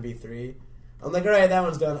into an MP3. I'm like, alright, that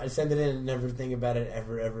one's done. I send it in and never think about it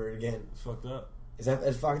ever again. It's fucked up.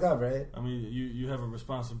 It's fucked up, right? I mean, you have a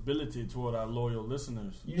responsibility toward our loyal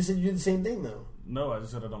listeners. You just said you did the same thing, though. No, I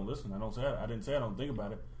just said I don't listen. I didn't say I don't think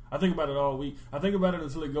about it. I think about it all week. I think about it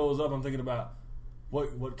until it goes up. I'm thinking about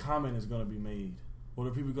what comment is going to be made. What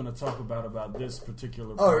are people going to talk about this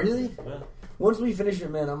particular Oh, really? Yeah. Once we finish it,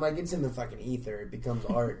 man, I'm like, it's in the fucking ether. It becomes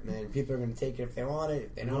art, man. People are going to take it if they want it.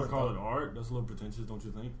 If they You don't want to call it art? That's a little pretentious, don't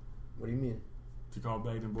you think? What do you mean? To call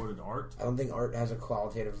Bagged and Boarded art? I don't think art has a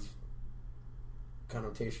qualitative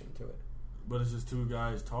connotation to it. But it's just two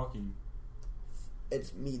guys talking.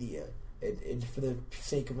 It's media. It's for the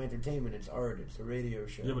sake of entertainment. It's art. It's a radio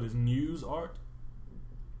show. Yeah, but is news art?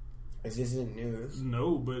 This isn't news.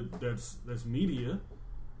 No, but that's media.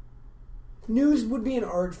 News would be an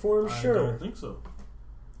art form, sure. I don't think so.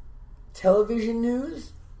 Television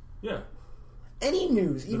news? Yeah. Any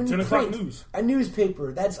news, The even 10 o'clock print. news. A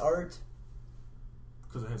newspaper, that's art.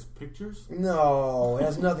 Because it has pictures? No, it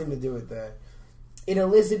has nothing to do with that. It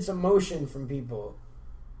elicits emotion from people.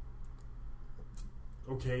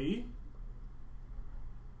 Okay.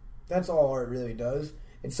 That's all art really does.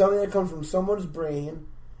 It's something that comes from someone's brain.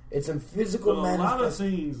 It's a physical But a lot of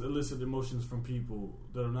manifestation. things elicit emotions from people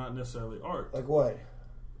that are not necessarily art. Like what?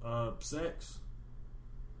 Sex.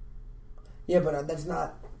 Yeah, but that's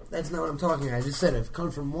not what I'm talking about. I just said it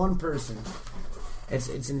comes from one person. It's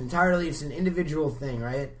an individual thing,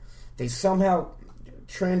 right? They somehow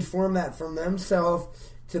transform that from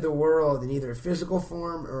themselves to the world in either a physical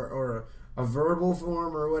form or a verbal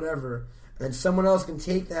form or whatever. And then someone else can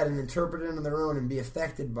take that and interpret it on their own and be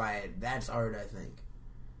affected by it. That's art, I think.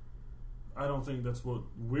 I don't think that's what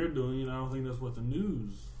we're doing, and I don't think that's what the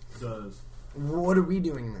news does. What are we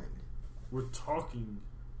doing then? We're talking.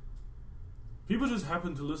 People just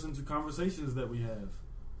happen to listen to conversations that we have.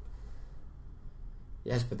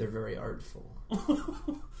 Yes, but they're very artful.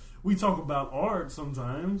 We talk about art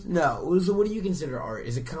sometimes. No, so what do you consider art?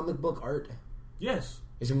 Is a comic book art? Yes.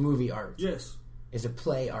 Is a movie art? Yes. Is a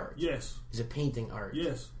play art? Yes. Is a painting art?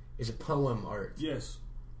 Yes. Is a poem art? Yes.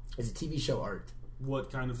 Is a TV show art?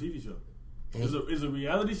 What kind of TV show? Hey. Is a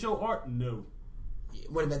reality show art? No.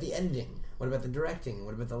 What about the editing? What about the directing?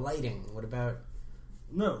 What about the lighting? What about...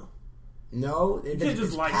 No. No? You can't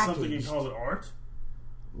just like something and call it art.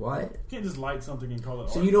 What? You can't just like something and call it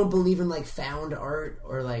art. So you don't believe in like found art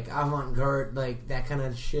or like avant-garde, like that kind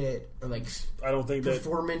of shit? Or like I don't think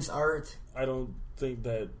performance art? I don't think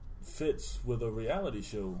that fits with a reality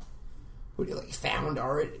show. What do you like found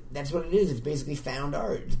art? That's what it is. It's basically found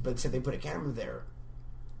art, but except they put a camera there.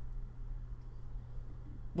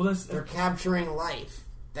 Well, They're capturing life.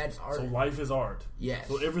 That's art. So life is art. Yes.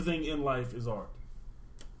 So everything in life is art.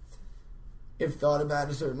 If thought about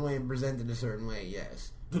a certain way and presented a certain way,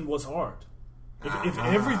 yes. Then what's art? If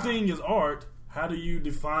everything is art, how do you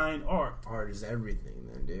define art? Art is everything,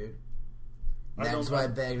 then, dude. That's why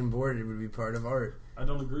Bagged and Boarded would be part of art. I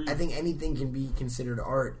don't agree. I think anything can be considered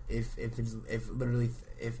art if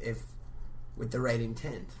with the right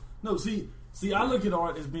intent. No, see, I look at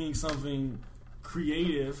art as being something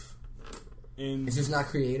creative. Is this not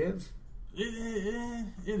creative?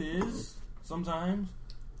 It is sometimes,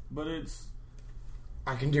 but it's.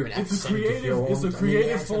 I can do an accent. It's a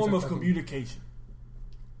creative form of communication.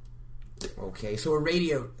 Okay, so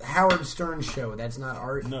Howard Stern show, that's not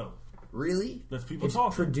art? No. Really? That's people it's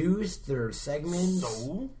talking. Produced, there are segments.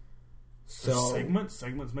 So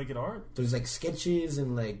segments make it art? There's like sketches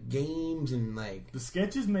and like games and like... The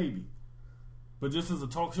sketches, maybe. But just as a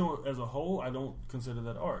talk show as a whole, I don't consider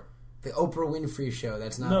that art. The Oprah Winfrey show,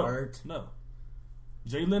 that's not art? No.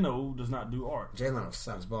 Jay Leno does not do art. Jay Leno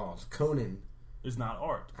sucks balls. Conan is not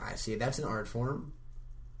art. I see. That's an art form.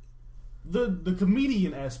 The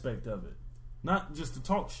comedian aspect of it, not just the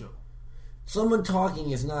talk show. Someone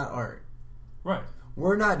talking is not art. Right.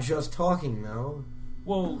 We're not just talking, though.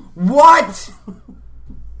 Well... What?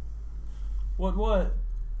 What?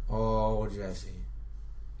 Oh, Jesse.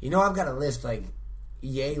 You know, I've got a list, like,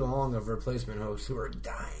 yay long of replacement hosts who are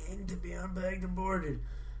dying to be on Bagged and Boarded.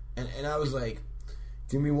 And I was like,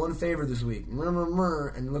 do me one favor this week.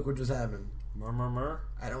 And look what just happened.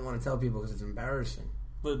 I don't want to tell people because it's embarrassing.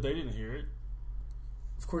 But they didn't hear it.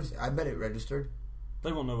 Of course, I bet it registered.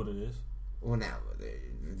 They won't know what it is. Well,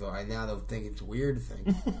 now they'll think it's a weird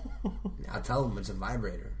thing. I'll tell them it's a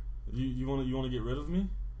vibrator. You want to get rid of me?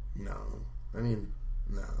 No. I mean,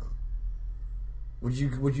 no. Would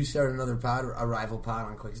you start another pod, a rival pod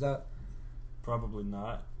on Quickstop? Probably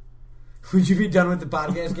not. Would you be done with the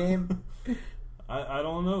podcast game? I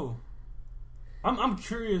don't know. I'm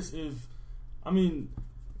curious if, I mean,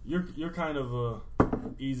 you're kind of a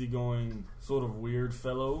easygoing sort of weird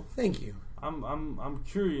fellow. Thank you. I'm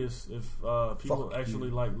curious if people actually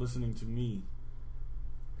like listening to me.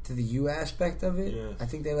 To the you aspect of it? Yes. I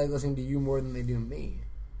think they like listening to you more than they do me.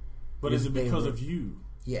 But is it because of you?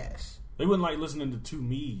 Yes. They wouldn't like listening to two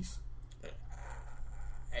me's.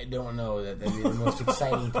 I don't know that that'd be the most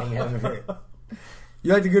exciting thing I've ever heard.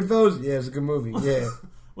 You like the Goodfellas? Yeah, it's a good movie. Yeah.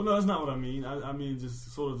 Well, no, that's not what I mean. I mean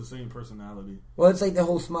just sort of the same personality. Well, it's like the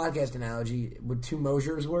whole Smodcast analogy. Would two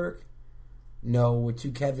Mosiers work? No. Would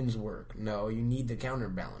two Kevins work? No. You need the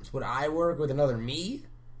counterbalance. Would I work with another me?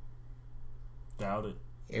 Doubt it.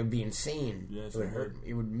 It would be insane. Yes, it would hurt.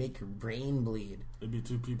 It would make your brain bleed. It'd be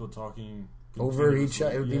two people talking over each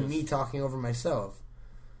other. It would be me talking over myself.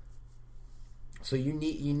 So you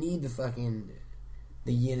need the fucking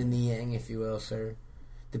the yin and the yang, if you will, sir.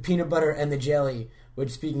 The peanut butter and the jelly.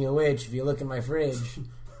 Which, speaking of which, if you look in my fridge,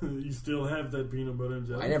 you still have that peanut butter and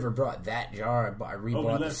jelly. I never brought that jar. I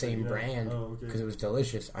rebought the same brand because it was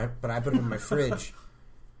delicious. But I put it in my fridge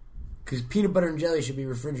because peanut butter and jelly should be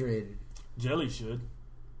refrigerated. Jelly should.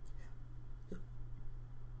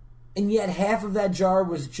 And yet half of that jar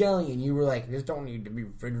was jelly, and you were like, "This don't need to be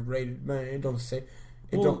refrigerated, man. It don't say.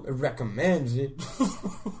 It recommends it.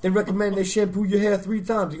 They recommend they shampoo your hair 3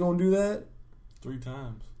 times. You gonna do that? 3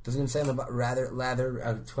 times. Doesn't it say about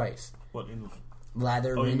lather twice? What in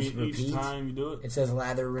lather, rinse, you mean repeat? Each time you do it? It says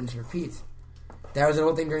lather, rinse, repeat. That was the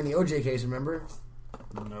whole thing during the OJ case. Remember?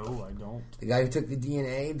 No, I don't. The guy who took the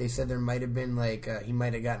DNA, they said there might have been he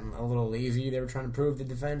might have gotten a little lazy. They were trying to prove the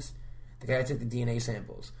defense. The guy who took the DNA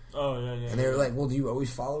samples. Oh, yeah. And they were like, well, do you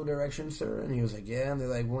always follow directions, sir? And he was like, yeah. And they're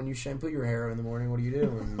like, well, when you shampoo your hair in the morning, what do you do?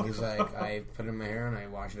 And he's like, I put it in my hair and I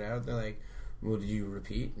wash it out. They're like, well, do you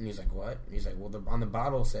repeat? And he's like, what? And he's like, well, on the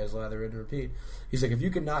bottle says lather and repeat. He's like, if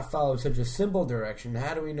you could not follow such a simple direction,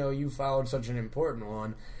 how do we know you followed such an important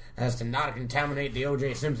one as to not contaminate the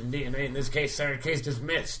O.J. Simpson DNA? In this case, sir, case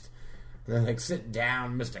dismissed. And they're like, sit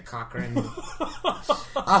down, Mr. Cochran.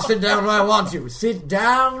 I'll sit down when I want to. Sit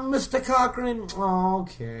down, Mr. Cochran.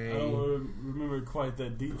 Okay. I don't remember quite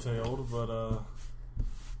that detailed, but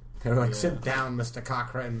they're like, sit down, Mr.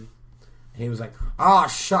 Cochran. And he was like, oh,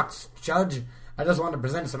 shucks, Judge. I just want to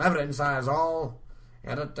present some evidence, that's all.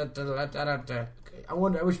 I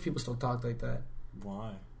wish people still talked like that.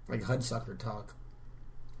 Why? Like Hudsucker talk.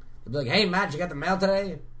 They'd be like, hey, Matt, you got the mail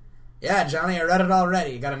today? Yeah, Johnny, I read it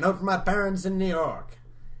already. Got a note from my parents in New York.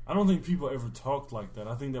 I don't think people ever talked like that.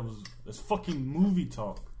 I think that's fucking movie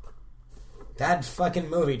talk. That's fucking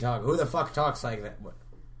movie talk. Who the fuck talks like that? What?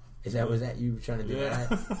 Was that you trying to do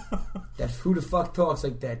that? That's who the fuck talks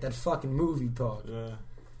like that? That's fucking movie talk. Yeah.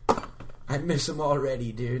 I miss him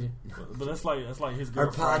already, dude. But that's like his girl.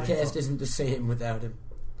 Our podcast isn't the same without him.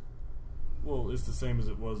 Well, it's the same as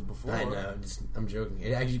it was before. I know. I'm joking.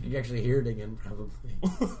 You can actually hear it again, probably.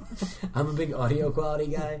 I'm a big audio quality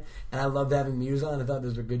guy, and I loved having Muse on. I thought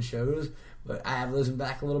those were good shows, but I have listened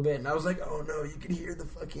back a little bit, and I was like, oh no, you can hear the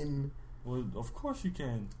fucking... Well, of course you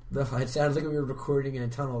can. It sounds like we were recording in a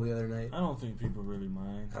tunnel the other night. I don't think people really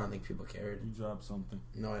mind. I don't think people cared. You dropped something.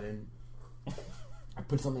 No, I didn't. I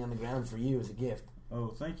put something on the ground for you as a gift. Oh,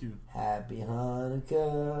 thank you. Happy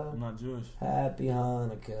Hanukkah. I'm not Jewish. Happy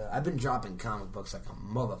Hanukkah. I've been dropping comic books like a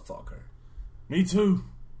motherfucker. Me too.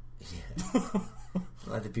 Yeah.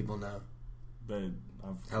 Let the people know. But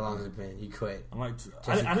how long has it been? You quit. I'm like,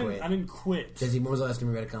 I didn't quit. Jesse, when was the last time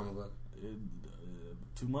you read a comic book?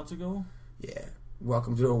 2 months ago. Yeah.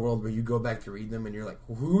 Welcome to a world where you go back to read them and you're like,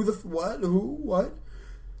 what? Who? What?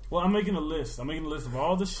 Well, I'm making a list. I'm making a list of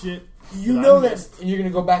all the shit. You know that, and you're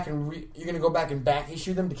gonna go back and back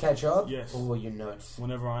issue them to catch up. Yes. Oh, you're nuts.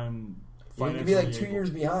 Whenever I'm you're gonna be like 2 years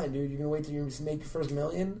behind, dude. You're gonna wait till you make your first $1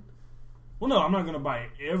 million. Well, no, I'm not gonna buy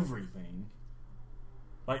everything.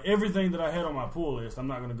 Like everything that I had on my pull list, I'm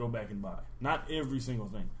not gonna go back and buy. Not every single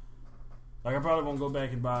thing. Like I probably won't go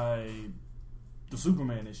back and buy the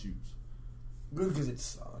Superman issues. Good, because it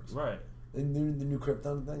sucks. Right. The new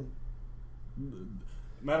Krypton thing.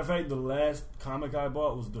 Matter of fact, the last comic I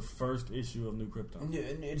bought was the first issue of New Krypton.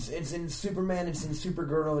 It's in Superman, it's in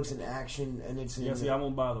Supergirl, it's in Action, and it's in... Yeah, see, I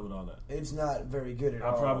won't bother with all that. It's not very good at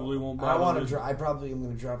all. I probably won't bother I probably am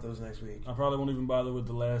going to drop those next week. I probably won't even bother with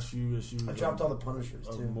the last few issues. I dropped all the Punishers,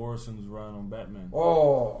 too. Morrison's run on Batman.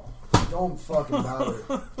 Oh, don't fucking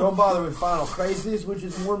bother. Don't bother with Final Crisis, which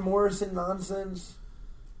is more Morrison nonsense.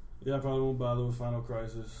 Yeah, I probably won't bother with Final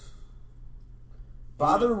Crisis.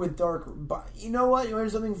 Bother with Dark... You know what? You heard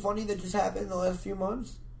something funny that just happened in the last few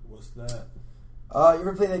months? What's that? You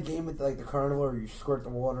ever play that game with like the carnival where you squirt the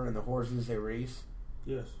water and the horses, they race?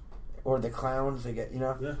 Yes. Or the clowns, they get,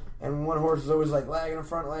 Yeah. And one horse is always like, lagging in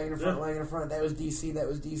front, lagging in front, lagging in front. That was DC, that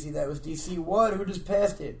was DC, that was DC. What? Who just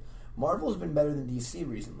passed it? Marvel's been better than DC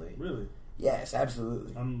recently. Really? Yes,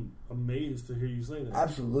 absolutely. I'm amazed to hear you say that.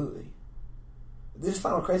 Absolutely. This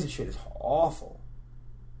Final Crisis shit is awful.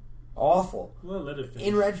 Awful. Well, let it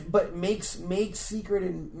finish. But makes Secret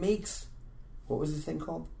and makes... What was this thing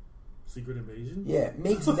called? Secret Invasion? Yeah,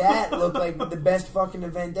 makes that look like the best fucking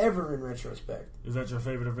event ever in retrospect. Is that your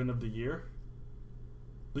favorite event of the year?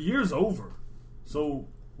 The year's over. So,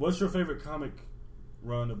 what's your favorite comic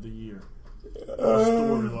run of the year?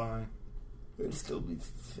 Storyline. It'd still be...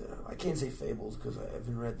 I can't say Fables because I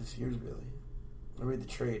haven't read this year's really. I read the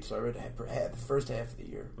trade, so I read the first half of the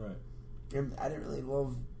year. Right. And I didn't really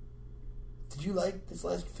love... Did you like this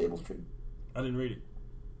last Fables trade? I didn't read it.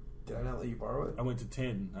 Did I not let you borrow it? I went to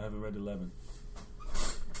 10. I haven't read 11.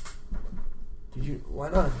 Did you? Why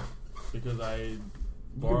not? Because I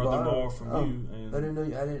borrowed them all from you. And I didn't know.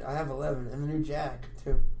 I didn't. I have 11 and the new Jack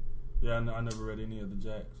too. Yeah, I never read any of the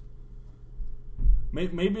Jacks.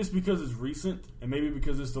 Maybe it's because it's recent, and maybe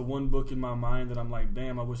because it's the one book in my mind that I'm like,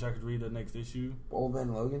 damn, I wish I could read the next issue. Old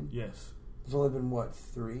Man Logan. Yes. There's only been what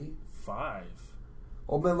 3, 5.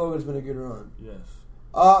 Old Man Logan's been a good run. Yes.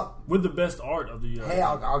 With the best art of the year. Hey,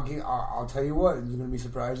 I'll tell you what. This is going to be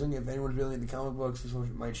surprising. If anyone's really into comic books, this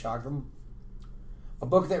one might shock them. A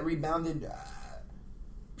book that rebounded.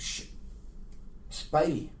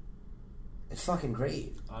 Spidey. It's fucking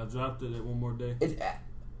great. I dropped it at One More Day. It's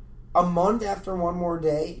a month after One More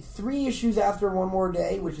Day. 3 issues after One More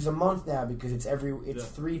Day, which is a month now because it's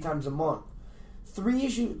 3 times a month. 3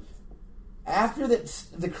 issues. After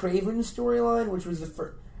the Craven storyline, which was the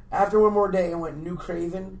first... After One More Day, it went New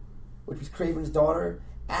Craven, which was Craven's daughter.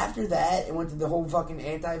 After that, it went to the whole fucking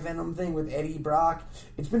Anti-Venom thing with Eddie Brock.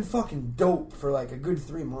 It's been fucking dope for like a good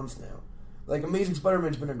 3 months now. Like, Amazing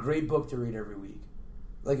Spider-Man's been a great book to read every week.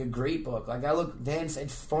 Like, a great book. Like,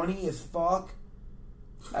 it's funny as fuck.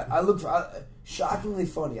 Shockingly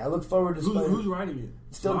funny. I look forward to Spider-Man. Who's writing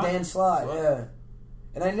it? Still Dan Slott, yeah.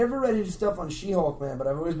 And I never read his stuff on She-Hulk, man, but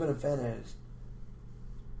I've always been a fan of his.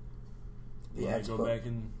 The X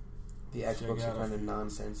books are kind of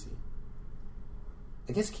nonsensy.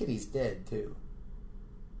 I guess Kitty's dead too.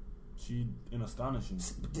 She in Astonishing.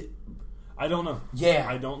 I don't know. Yeah,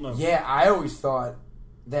 I don't know. Yeah, I always thought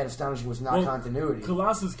that Astonishing was not continuity.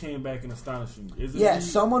 Colossus came back in Astonishing.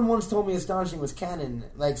 Someone once told me Astonishing was canon.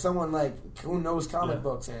 Like someone who knows comic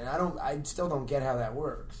books, and I still don't get how that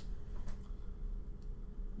works.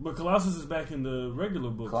 But Colossus is back in the regular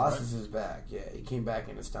books. Colossus right? is back. Yeah, he came back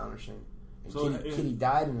in Astonishing. And so Kitty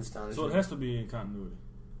died in Astonishing. So it has to be in continuity.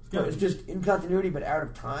 It's just in continuity, but out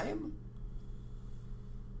of time.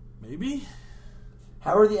 Maybe.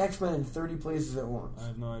 How are the X-Men in 30 places at once? I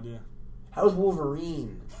have no idea. How is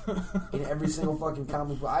Wolverine in every single fucking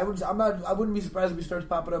comic book? I wouldn't be surprised if he starts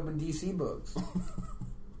popping up in DC books.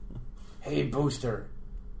 Hey, Booster.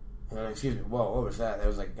 Excuse me. Whoa, what was that? That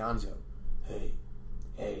was like Gonzo.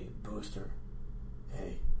 Hey, Booster.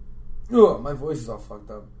 Hey. Ugh, my voice is all fucked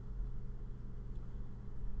up.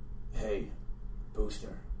 Hey,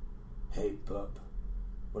 Booster. Hey, Bub.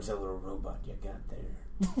 What's that little robot you got there?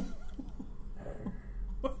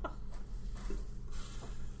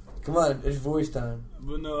 Come on, it's voice time.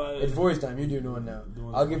 But no, It's voice time. You do one now.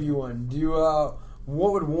 I'll give you one.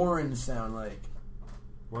 What would Warren sound like?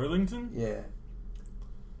 Worthington? Yeah.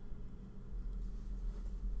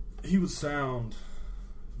 He would sound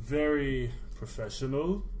very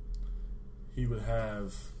professional. He would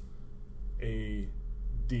have a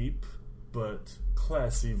deep but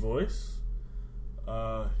classy voice.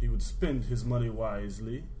 He would spend his money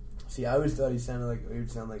wisely. See, I always thought he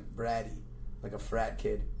would sound like Bratty, like a frat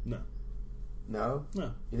kid. No. No?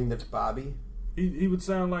 No. You think that's Bobby? He would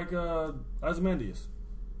sound like Ozymandias.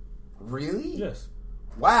 Really? Yes.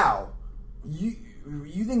 Wow.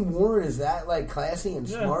 You think Warren is that like classy and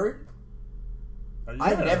smart? Yeah.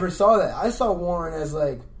 I never saw that. I saw Warren as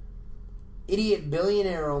like idiot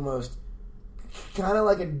billionaire almost, kind of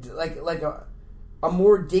like a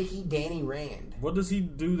more dicky Danny Rand. What does he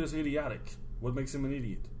do that's idiotic? What makes him an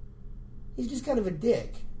idiot? He's just kind of a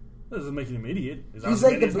dick. That doesn't make him an idiot. He's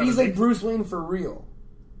like Bruce Wayne for real.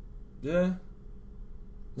 Yeah.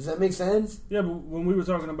 Does that make sense? Yeah, but when we were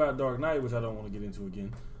talking about Dark Knight, which I don't want to get into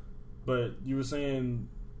again, but you were saying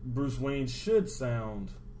Bruce Wayne should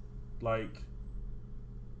sound like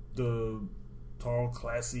the tall,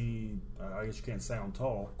 classy. I guess you can't sound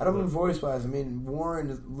tall. I don't mean voice wise. I mean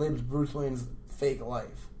Warren lives Bruce Wayne's fake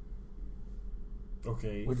life.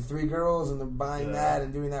 Okay. With the 3 girls and they're buying that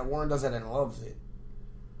and doing that. Warren does that and loves it.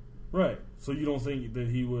 Right. So you don't think that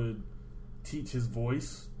he would teach his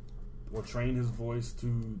voice or train his voice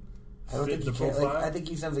to fit the profile? I think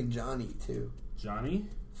he sounds like Johnny too. Johnny?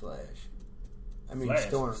 Flash. I mean Flash.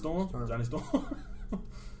 Storm. Johnny Storm?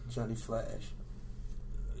 Johnny Flash.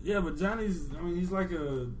 Yeah, but Johnny's, he's like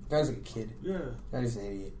a... Guy's like a kid. Yeah. Guy's an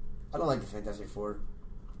idiot. I don't like the Fantastic Four.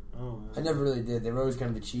 Oh, man. I never really did. They were always kind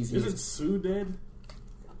of the cheesy. Isn't Sue dead?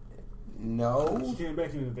 No. She came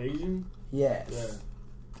back in Invasion? Yes. Yeah.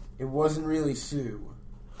 It wasn't really Sue.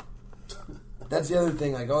 That's the other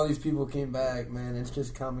thing. Like, all these people came back, man. It's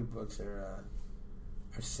just comic books are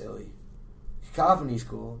silly. Cacophony's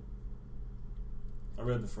cool. I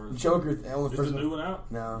read the first. Joker. Is the new one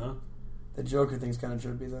out? No. The Joker thing's kind of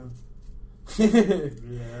trippy, though.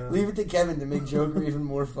 Yeah. Leave it to Kevin to make Joker even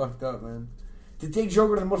more fucked up, man. To take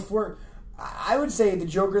Joker to the most I would say the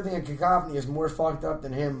Joker thing at Cacophony is more fucked up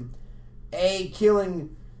than him.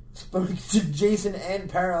 Killing Jason and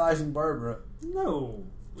paralyzing Barbara. No.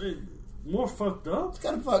 More fucked up? It's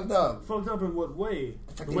kind of fucked up. Fucked up in what way?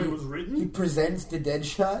 The way it was written? He presents the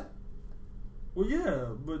Deadshot? Well, yeah,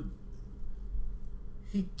 but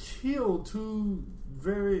he killed 2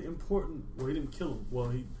 very important... Well, he didn't kill him. Well,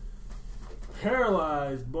 he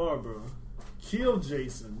paralyzed Barbara, killed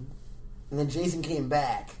Jason. And then Jason came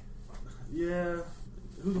back. Yeah.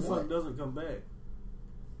 Who the fuck doesn't come back?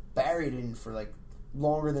 Barry didn't for like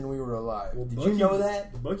longer than we were alive. Well, Did Bucky, you know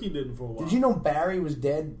that? Bucky didn't for a while. Did you know Barry was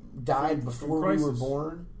died from before we were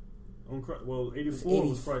born? Well, 84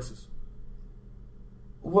 was Crisis.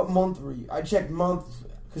 What month were you? I checked month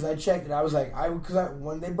because I checked it. I was like,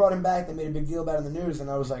 when they brought him back, they made a big deal about it in the news, and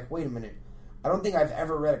I was like, wait a minute. I don't think I've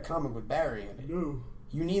ever read a comic with Barry in it. No.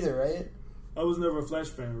 You neither, right? I was never a Flash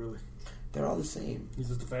fan, really. They're all the same. He's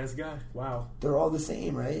just a fast guy. Wow. They're all the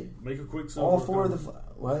same, right? Make a Quicksilver. All 4 comic. of the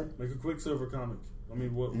what? Make a Quicksilver comic.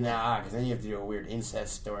 What? Nah, because then you have to do a weird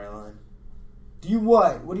incest storyline. Do you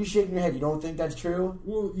what? What are you shaking your head? You don't think that's true?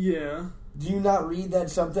 Well, yeah. Do you not read that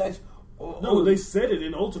subtext? No, they said it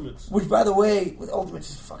in Ultimates. Which, by the way, with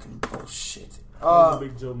Ultimates is fucking bullshit. I was a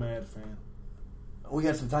big Joe Mad fan. We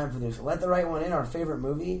got some time for this. Let the Right One In, our favorite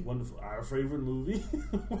movie. Wonderful. Our favorite movie.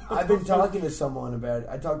 I've been talking to someone about it.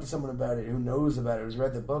 I talked to someone about it who knows about it, who's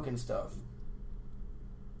read the book and stuff.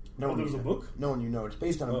 No, there's a book? No one you know. It's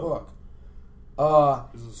based on a book.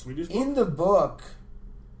 Is it a Swedish book? In the book,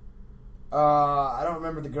 I don't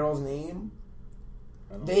remember the girl's name.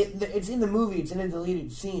 It's in the movie. It's in a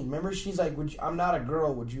deleted scene. Remember, she's like, "I'm not a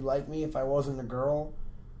girl. Would you like me if I wasn't a girl?"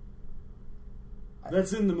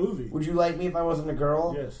 That's in the movie. Would you like me if I wasn't a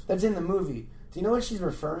girl? Yes. That's in the movie. Do you know what she's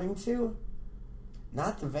referring to?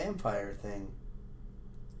 Not the vampire thing.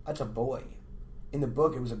 That's a boy. In the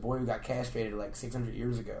book, it was a boy who got castrated like 600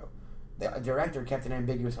 years ago. The director kept it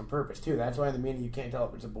ambiguous on purpose, too. That's why in the meaning you can't tell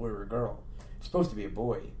if it's a boy or a girl. It's supposed to be a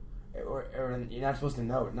boy. Or you're not supposed to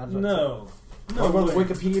know it. Not supposed No. to. No I'll go to the way.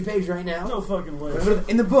 Wikipedia page right now. No fucking way.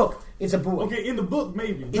 In the book, it's a boy. Okay, in the book,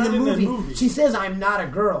 maybe. In Not the in movie, that movie. she says, I'm not a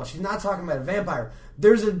girl. She's not talking about a vampire.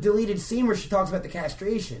 There's a deleted scene where she talks about the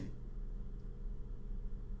castration.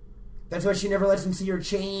 That's why she never lets him see her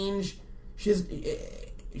change. She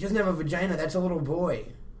doesn't have a vagina. That's a little boy.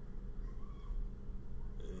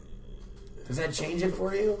 Does that change it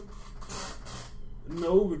for you?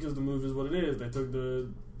 No, because the movie is what it is. They took the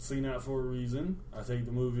scene out for a reason. I take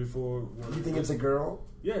the movie for what You think it's a girl?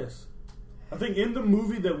 Yes. I think in the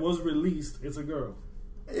movie that was released, it's a girl.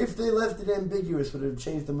 If they left it ambiguous, would it have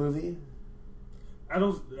changed the movie? I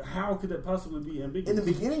don't. How could that possibly be ambiguous? In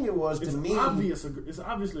the beginning, it was it's to me. obvious. It's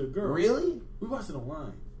obviously a girl. Really? We watched it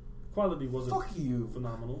online. Quality wasn't. Fuck you.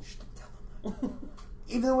 Phenomenal.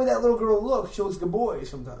 Even the way that little girl looks, she looks like a boy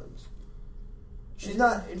sometimes. She's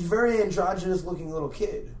not. It's a very androgynous looking little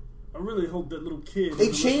kid. I really hope that little kid.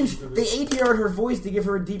 They changed. They ADR'd her voice to give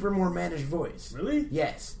her a deeper, more mannish voice. Really?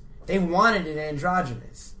 Yes. They wanted it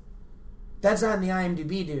androgynous. That's on the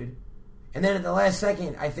IMDb, dude. And then at the last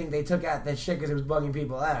second, I think they took out that shit because it was bugging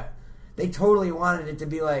people out. They totally wanted it to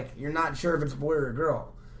be like, you're not sure if it's a boy or a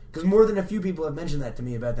girl. Because more than a few people have mentioned that to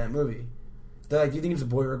me about that movie. They're like, do you think it's a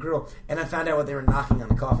boy or a girl? And I found out what they were knocking on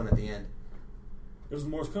the coffin at the end. It was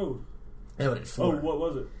Morse code. I know what it's for. Oh, what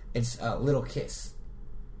was it? It's Little Kiss.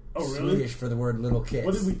 Oh, really? Swedish for the word little kiss.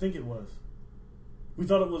 What did we think it was? We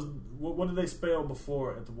thought it was. What did they spell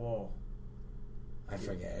before at the wall? I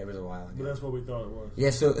forget. It was a while ago. But that's what we thought it was. Yeah,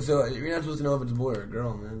 so you're not supposed to know if it's a boy or a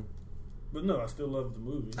girl, man. But no, I still love the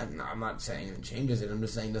movie. I'm not saying it changes it. I'm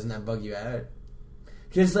just saying, doesn't that bug you out?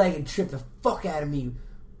 Just like it tripped the fuck out of me.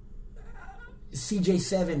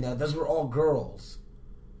 CJ7, those were all girls.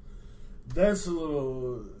 That's a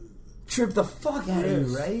little. Tripped the fuck out of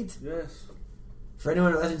you, right? Yes. For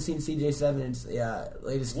anyone who hasn't seen CJ7, it's the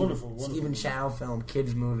latest Wonderful. Stephen Chow film,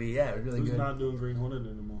 kids movie. Yeah, it was really Who's good. not doing Green Hornet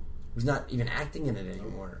anymore? Who's not even acting in it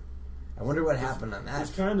anymore. I wonder what happened on that.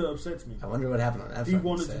 Which kind of upsets me. I wonder what happened on that. He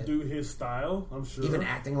wanted to do his style, I'm sure. Even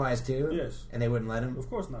acting-wise, too? Yes. And they wouldn't let him? Of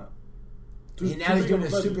course not. Now he's doing a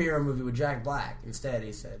superhero movie with Jack Black instead,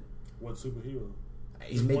 he said. What superhero?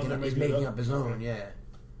 He's making up his own, yeah.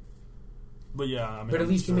 But yeah, I mean, but at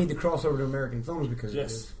least he made the crossover to American films because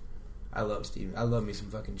yes. of it. I love Steve. I love me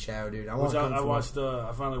some fucking Chow, dude. I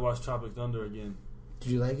finally watched Tropic Thunder again.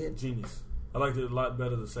 Did you like it? Genius. I liked it a lot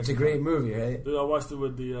better the second It's a great movie, right? Dude, I watched it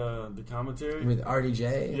with the commentary. With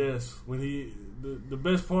RDJ? Yes. When the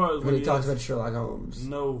best part is when he talks about Sherlock Holmes.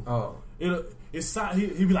 No. Oh.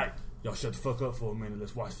 He'd be like, y'all shut the fuck up for a minute,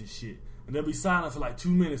 let's watch this shit. And they'll be silent for like 2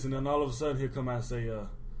 minutes, and then all of a sudden he'll come out and say,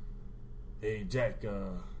 hey Jack,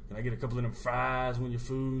 can I get a couple of them fries when your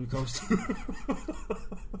food comes through?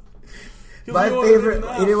 My favorite,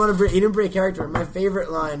 he didn't break character. My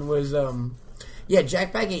favorite line was,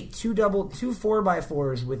 Jack Black ate two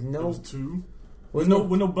 4x4s with no... two? With no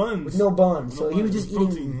buns. With no buns. So he was just eating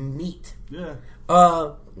protein. meat. Yeah.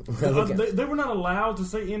 They were not allowed to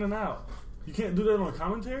say in and out. You can't do that on a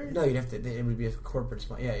commentary? No, you'd have to. It would be a corporate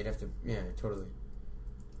spot. Yeah, you'd have to. Yeah, totally.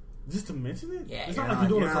 Just to mention it? Yeah, it's not like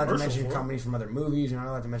you're doing a commercial. You're not allowed to mention companies from other movies. You're not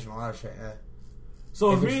allowed to mention a lot of shit.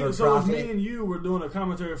 So if me and you were doing a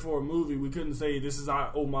commentary for a movie, we couldn't say this is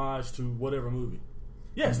our homage to whatever movie.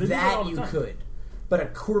 Yes, they do that all the time. Could. But a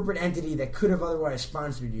corporate entity that could have otherwise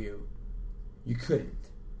sponsored you, you couldn't.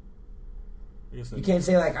 You can't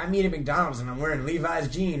say, like, I'm eating McDonald's and I'm wearing Levi's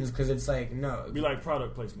jeans because it's like, no. It'd be like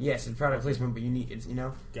product placement. Yes, it's product placement, but unique. It's, you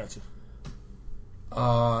know? Gotcha.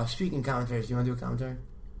 Speaking of commentaries, do you want to do a commentary?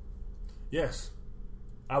 Yes.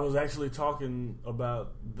 I was actually talking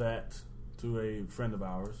about that to a friend of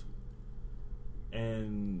ours.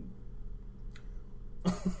 And...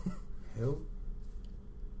 Who?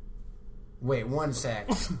 Wait, 1 sec.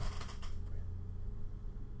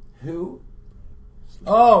 Who?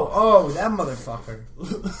 Oh, that motherfucker.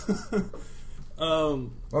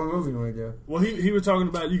 What movie you want to do? Well, he was talking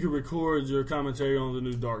about you could record your commentary on the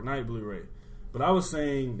new Dark Knight Blu-ray. But I was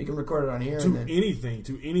saying... We can record it on here. To anything,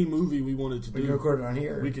 to any movie we wanted to do. We can record it on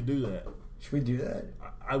here. We could do that. Should we do that?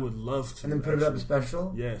 I would love to. And then put it up as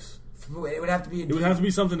special? Yes. It would have to be... It would have to be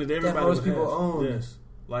something that everybody that most would people have. own. Yes.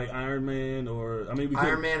 Like Iron Man or...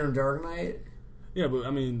 Iron Man or Dark Knight? Yeah, but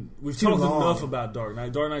I mean, we've talked enough about Dark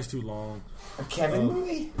Knight. Dark Knight's too long. A Kevin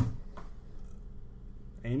movie?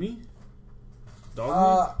 Amy?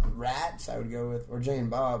 Dogman? Rats, I would go with. Or Jay and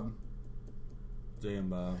Bob. Jay and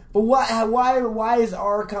Bob. But why is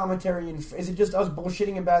our commentary... Is it just us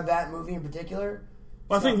bullshitting about that movie in particular?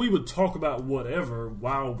 Well, I think we would talk about whatever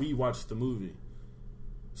while we watch the movie.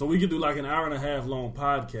 So we could do like an hour and a half long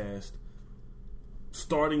podcast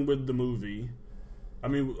starting with the movie. I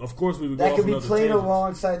mean, of course, we would go That off could be another played tangent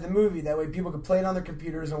alongside the movie. That way, people could play it on their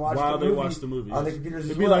computers and watch while the they movie watch the movie. on yes. the computers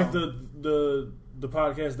It'd as be well. like the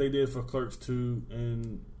podcast they did for Clerks 2,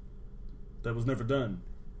 and that was never done.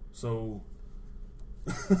 So,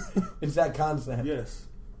 It's that concept. yes.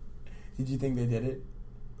 Did you think they did it?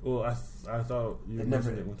 Well, I thought you It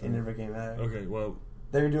mentioned it one time. never came out. Okay, well,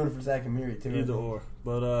 They were doing it for Zack and Miri too. I either think. or.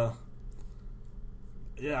 But,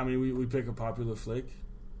 yeah, I mean, we pick a popular flick.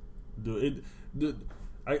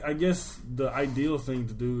 I guess the ideal thing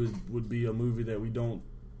to do would be a movie that we don't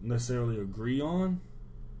necessarily agree on.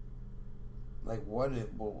 Like what?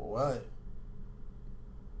 What?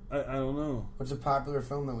 I don't know. What's a popular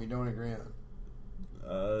film that we don't agree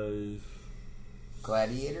on?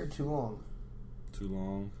 Gladiator? Too long. Too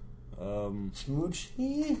long.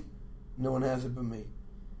 Smoochie? No one has it but me.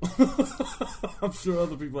 I'm sure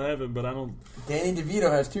other people have it, but I don't. Danny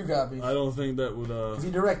DeVito has 2 copies. I don't think that would. 'Cause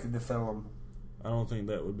he directed the film. I don't think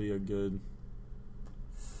that would be a good.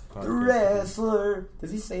 The podcast. Wrestler.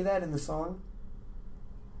 Does he say that in the song?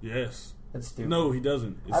 Yes. That's stupid. No, he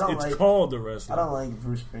doesn't. I don't It's like- called The Wrestler. I don't like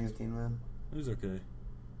Bruce Springsteen, man. He's okay.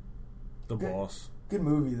 The Good. Boss. Good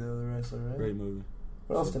movie though, The Wrestler, right? Great movie.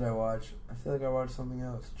 What else did I watch? I feel like I watched something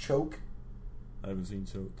else. Choke. I haven't seen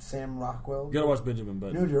Choke. Sam Rockwell. You gotta watch Benjamin You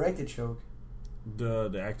Button. know who directed Choke?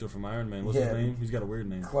 The actor from Iron Man. What's Yeah. his name? He's got a weird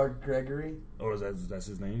name. Clark Gregory. Oh, that's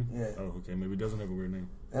his name? Yeah. Oh, okay. Maybe he doesn't have a weird name.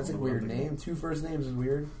 That's I a don't know what weird I'm thinking name. 2 first names is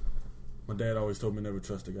weird. of. My dad always told me never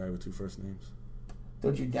trust a guy with 2 first names.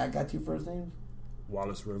 Don't your dad got 2 first names?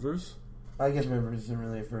 Wallace Rivers? I guess Rivers isn't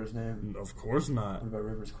really a first name. Of course not. What about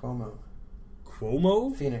Rivers Cuomo?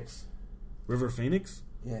 Cuomo? Phoenix. River Phoenix?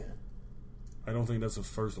 Yeah. I don't think that's a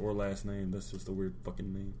first or last name. That's just a weird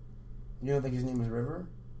fucking name. You don't think his name is River?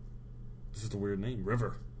 It's just a weird name.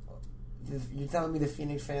 River. You're telling me the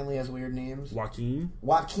Phoenix family has weird names? Joaquin?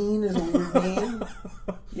 Joaquin is a weird name.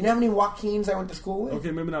 You know how many Joaquins I went to school with?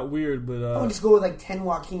 Okay, maybe not weird, but I went to school with like 10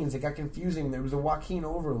 Joaquins. It got confusing. There was a Joaquin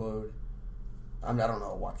overload. I don't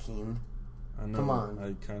know Joaquin. I know. Come on.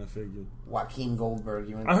 I kind of figured. Joaquin Goldberg.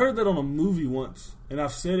 You went I heard that on a movie once, and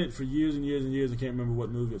I've said it for years and years and years. I can't remember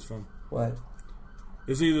what movie it's from. What?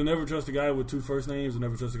 It's either never trust a guy with 2 first names or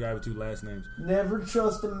never trust a guy with 2 last names. Never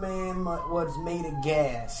trust a man what's made of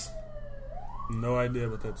gas. No idea,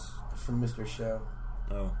 but that's From Mr. Show.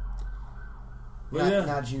 oh. But yeah,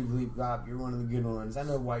 Not you, Gleep Glop. You're one of the good ones. I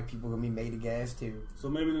know white people gonna be made of gas too. so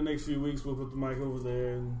maybe the next few weeks we'll put the mic over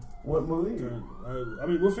there and What movie? I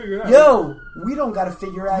mean we'll figure it out. Yo, we don't gotta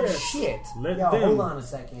figure out Yes. shit. Let Yo, them. hold on a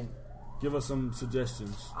second. Give us some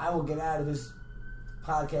suggestions. I will get out of this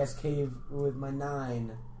podcast cave with my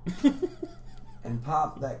 9 and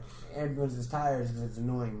pop that ambulance's tires because it's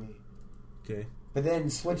annoying me. Okay. But then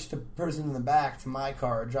switch the person in the back to my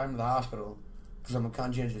car, drive him to the hospital because I'm a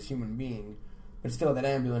conscientious human being. But still, that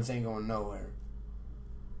ambulance ain't going nowhere.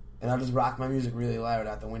 And I'll just rock my music really loud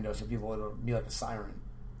out the window so people it'll be like a siren.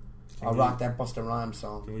 I'll rock that Busta Rhymes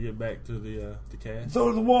song. Can we get back to the cast?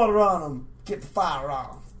 Throw the water on them. Get the fire on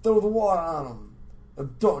them. Throw the water on them.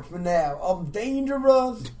 Touch me now. I'm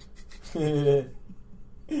dangerous. Get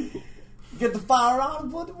the fire on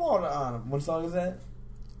them. Put the water on them. What song is that?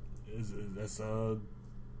 That's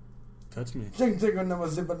Touch Me. Ching ching number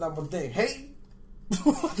zipper number thing. Hey.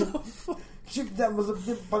 Chick that was a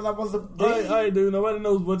dip, but that was a day. Hey, dude, nobody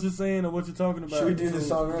knows what you're saying or what you're talking about. Should we do this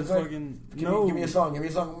song real just quick? fucking- Give no. me a song. Give me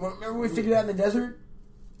a song. Remember we figured it out in the desert?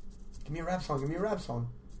 Give me a rap song. Give me a rap song.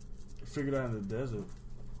 Figured out in the desert.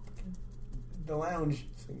 The lounge.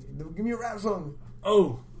 Give me a rap song.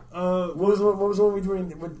 Oh, What was the one we doing?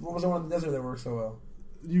 What was the one in the desert that worked so well?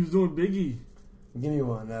 you was doing Biggie. Give me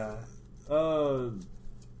one.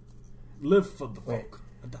 Live for the Wait. folk.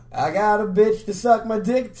 I got a bitch to suck my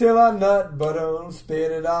dick till I nut, but don't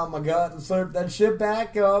spit it on my gut and slurp that shit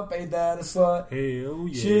back up. Ain't that a slut? Hell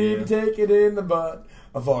yeah. She can take it in the butt.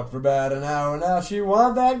 I fucked for about an hour now. She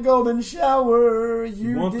want that golden shower.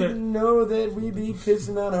 You want didn't know that we be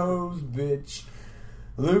pissing on hoes, bitch.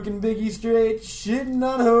 Luke and Biggie straight shitting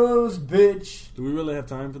on hoes, bitch. Do we really have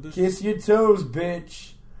time for this? Kiss your toes,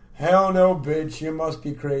 bitch. Hell no, bitch, you must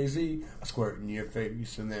be crazy. I squirt in your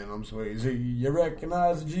face and then I'm Swayze. You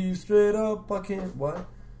recognize the G straight up, I can't. What?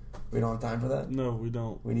 We don't have time for that? No, we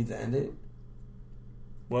don't. We need to end it?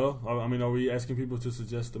 Well, I mean, are we asking people to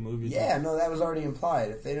suggest the movie? Yeah, no, that was already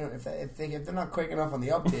implied. If they're not quick enough on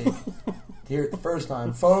the uptake to hear it the first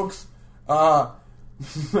time, folks,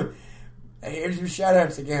 here's your shout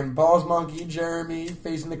outs again. Balls Monkey, Jeremy,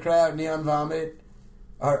 Facing the Crowd, Neon Vomit,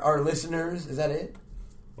 our listeners. Is that it?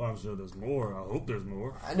 Well, I'm sure there's more. I hope there's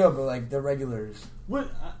more. I know, but like the regulars. What?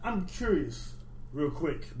 I'm curious. real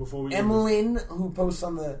quick before we. Emmeline, who posts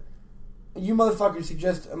on the. You motherfuckers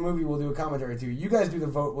suggest a movie, we'll do a commentary to. You guys do the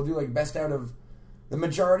vote. We'll do like best out of the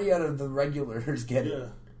majority out of the regulars get it.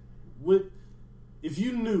 Yeah. If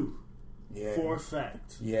you knew Yeah. for a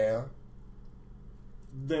fact Yeah.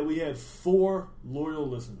 that we had 4 loyal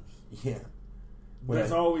listeners, Yeah.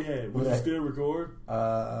 that's all we had. Would you I- still record?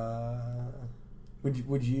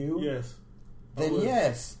 Would you? Yes. I Then would.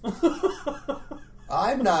 yes.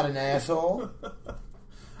 I'm not an asshole.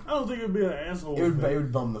 I don't think it'd be an asshole. It thing.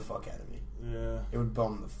 would bum the fuck out of me. Yeah. It would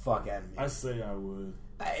bum the fuck out of me. I say I would.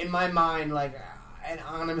 In my mind, like an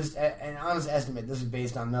honest estimate. This is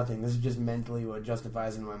based on nothing. This is just mentally what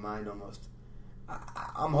justifies in my mind almost.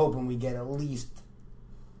 I'm hoping we get at least.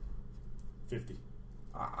 50.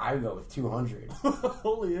 I would go with 200.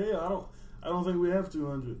 Holy hell! I don't think we have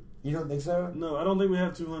 200. You don't think so? No, I don't think we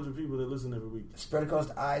have 200 people that listen every week. Spread across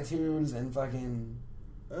iTunes and fucking.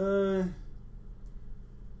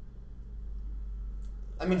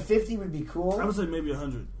 I mean, 50 would be cool. I would say maybe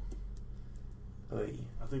 100. Oy.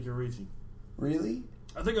 I think you're reaching. Really?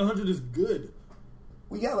 I think 100 is good.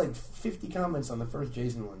 We got like 50 comments on the first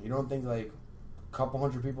Jason one. You don't think like a couple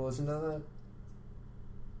hundred people listen to that?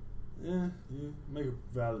 Yeah, make a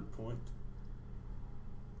valid point.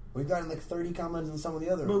 We've gotten like 30 comments on some of the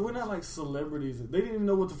other But ones. we're not like celebrities. They didn't even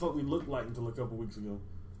know what the fuck we looked like until a couple weeks ago.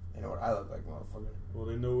 You know what I look like, motherfucker. Well,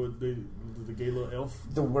 they know what the gay little elf.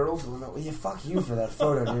 The world will know. Yeah, fuck you for that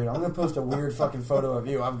photo, dude. I'm gonna post a weird fucking photo of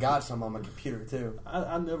you. I've got some on my computer too.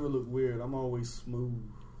 I never look weird. I'm always smooth.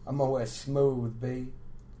 I'm always smooth, B.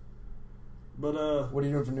 But What are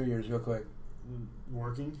you doing for New Year's, real quick?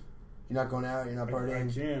 working. You're not going out. You're not I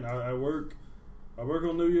partying. can. I work. I work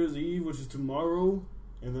on New Year's Eve, which is tomorrow,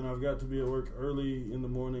 and then I've got to be at work early in the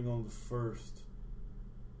morning on the 1st.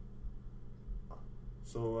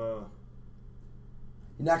 So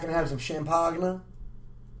You're not gonna have some champagne.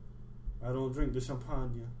 I don't drink the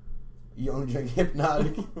champagne. You only drink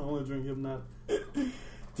Hypnotic. I only drink Hypnotic.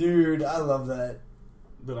 Dude, I love that.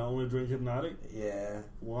 That I only drink Hypnotic? Yeah.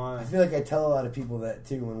 Why? I feel like I tell a lot of people that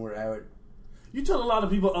too when we're out. You tell a lot of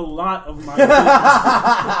people a lot of my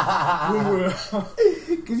business when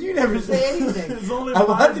we're Because you never say anything. It's only I my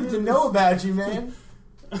want them to business. know about you, man.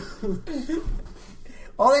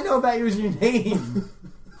 All they know about you is your name.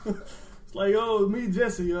 It's like, oh, me,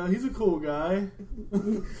 Jesse, he's a cool guy.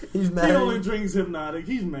 He's He married. only drinks Hypnotic.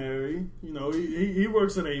 He's married. You know, he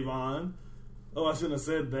works at Avon. Oh, I shouldn't have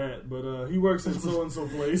said that, but he works at so-and-so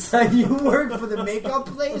place. You work for the makeup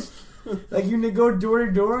place? Like you go door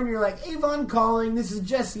to door and you're like, Avon calling, this is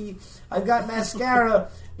Jesse. I've got mascara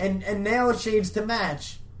and nail shades to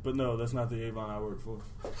match. But no, that's not the Avon I work for.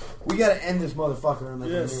 We gotta end this motherfucker in like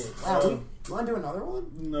Yes. a minute. Wow, you wanna do another one?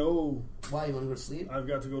 No, Why, you wanna go to sleep? I've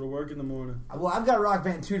got to go to work in the morning. Well, I've got Rock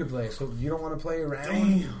Band 2 to play, so you don't wanna play around?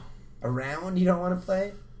 Damn. Around? You don't wanna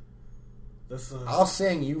play? That's I'll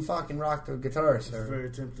sing, you fucking rock the guitar, that's sir. very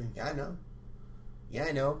tempting. Yeah, I know. Yeah,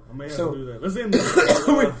 I know. I may have So- to do that. Let's end this.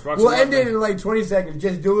 We'll end it in like 20 seconds.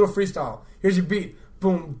 Just do a little freestyle. Here's your beat.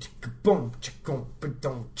 Boom, chicka, boom, chicka,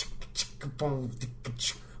 ba-dum, chicka, chicka, boom, chicka,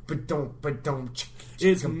 chicka, ba-dum, ba-dum, chicka,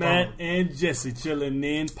 It's chicka, Matt boom. and Jesse chilling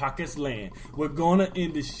in Pockets Land. We're gonna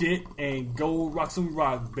end the shit and go rock some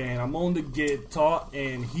rock band. I'm on the guitar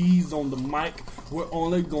and he's on the mic. We're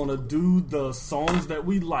only gonna do the songs that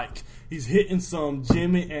we like. He's hitting some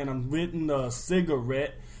Jimmy and I'm hitting a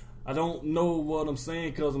cigarette. I don't know what I'm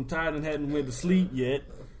saying because I'm tired and hadn't went to sleep yet.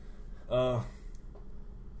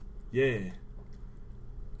 Yeah.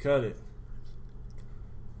 Cut it.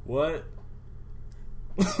 What?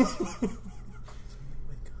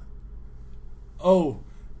 Oh,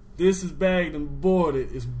 this is bagged and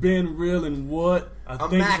boarded. It's been real and what? I I'm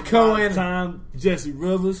think Matt it's about Cohen. time. Jesse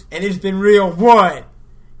Rivers. And it's been real what?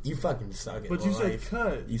 You fucking suck at But you said life.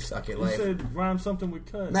 cut. You suck at You life. said rhyme something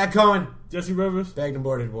with cut. Matt Cohen. Jesse Rivers. Bagged and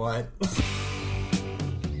boarded what?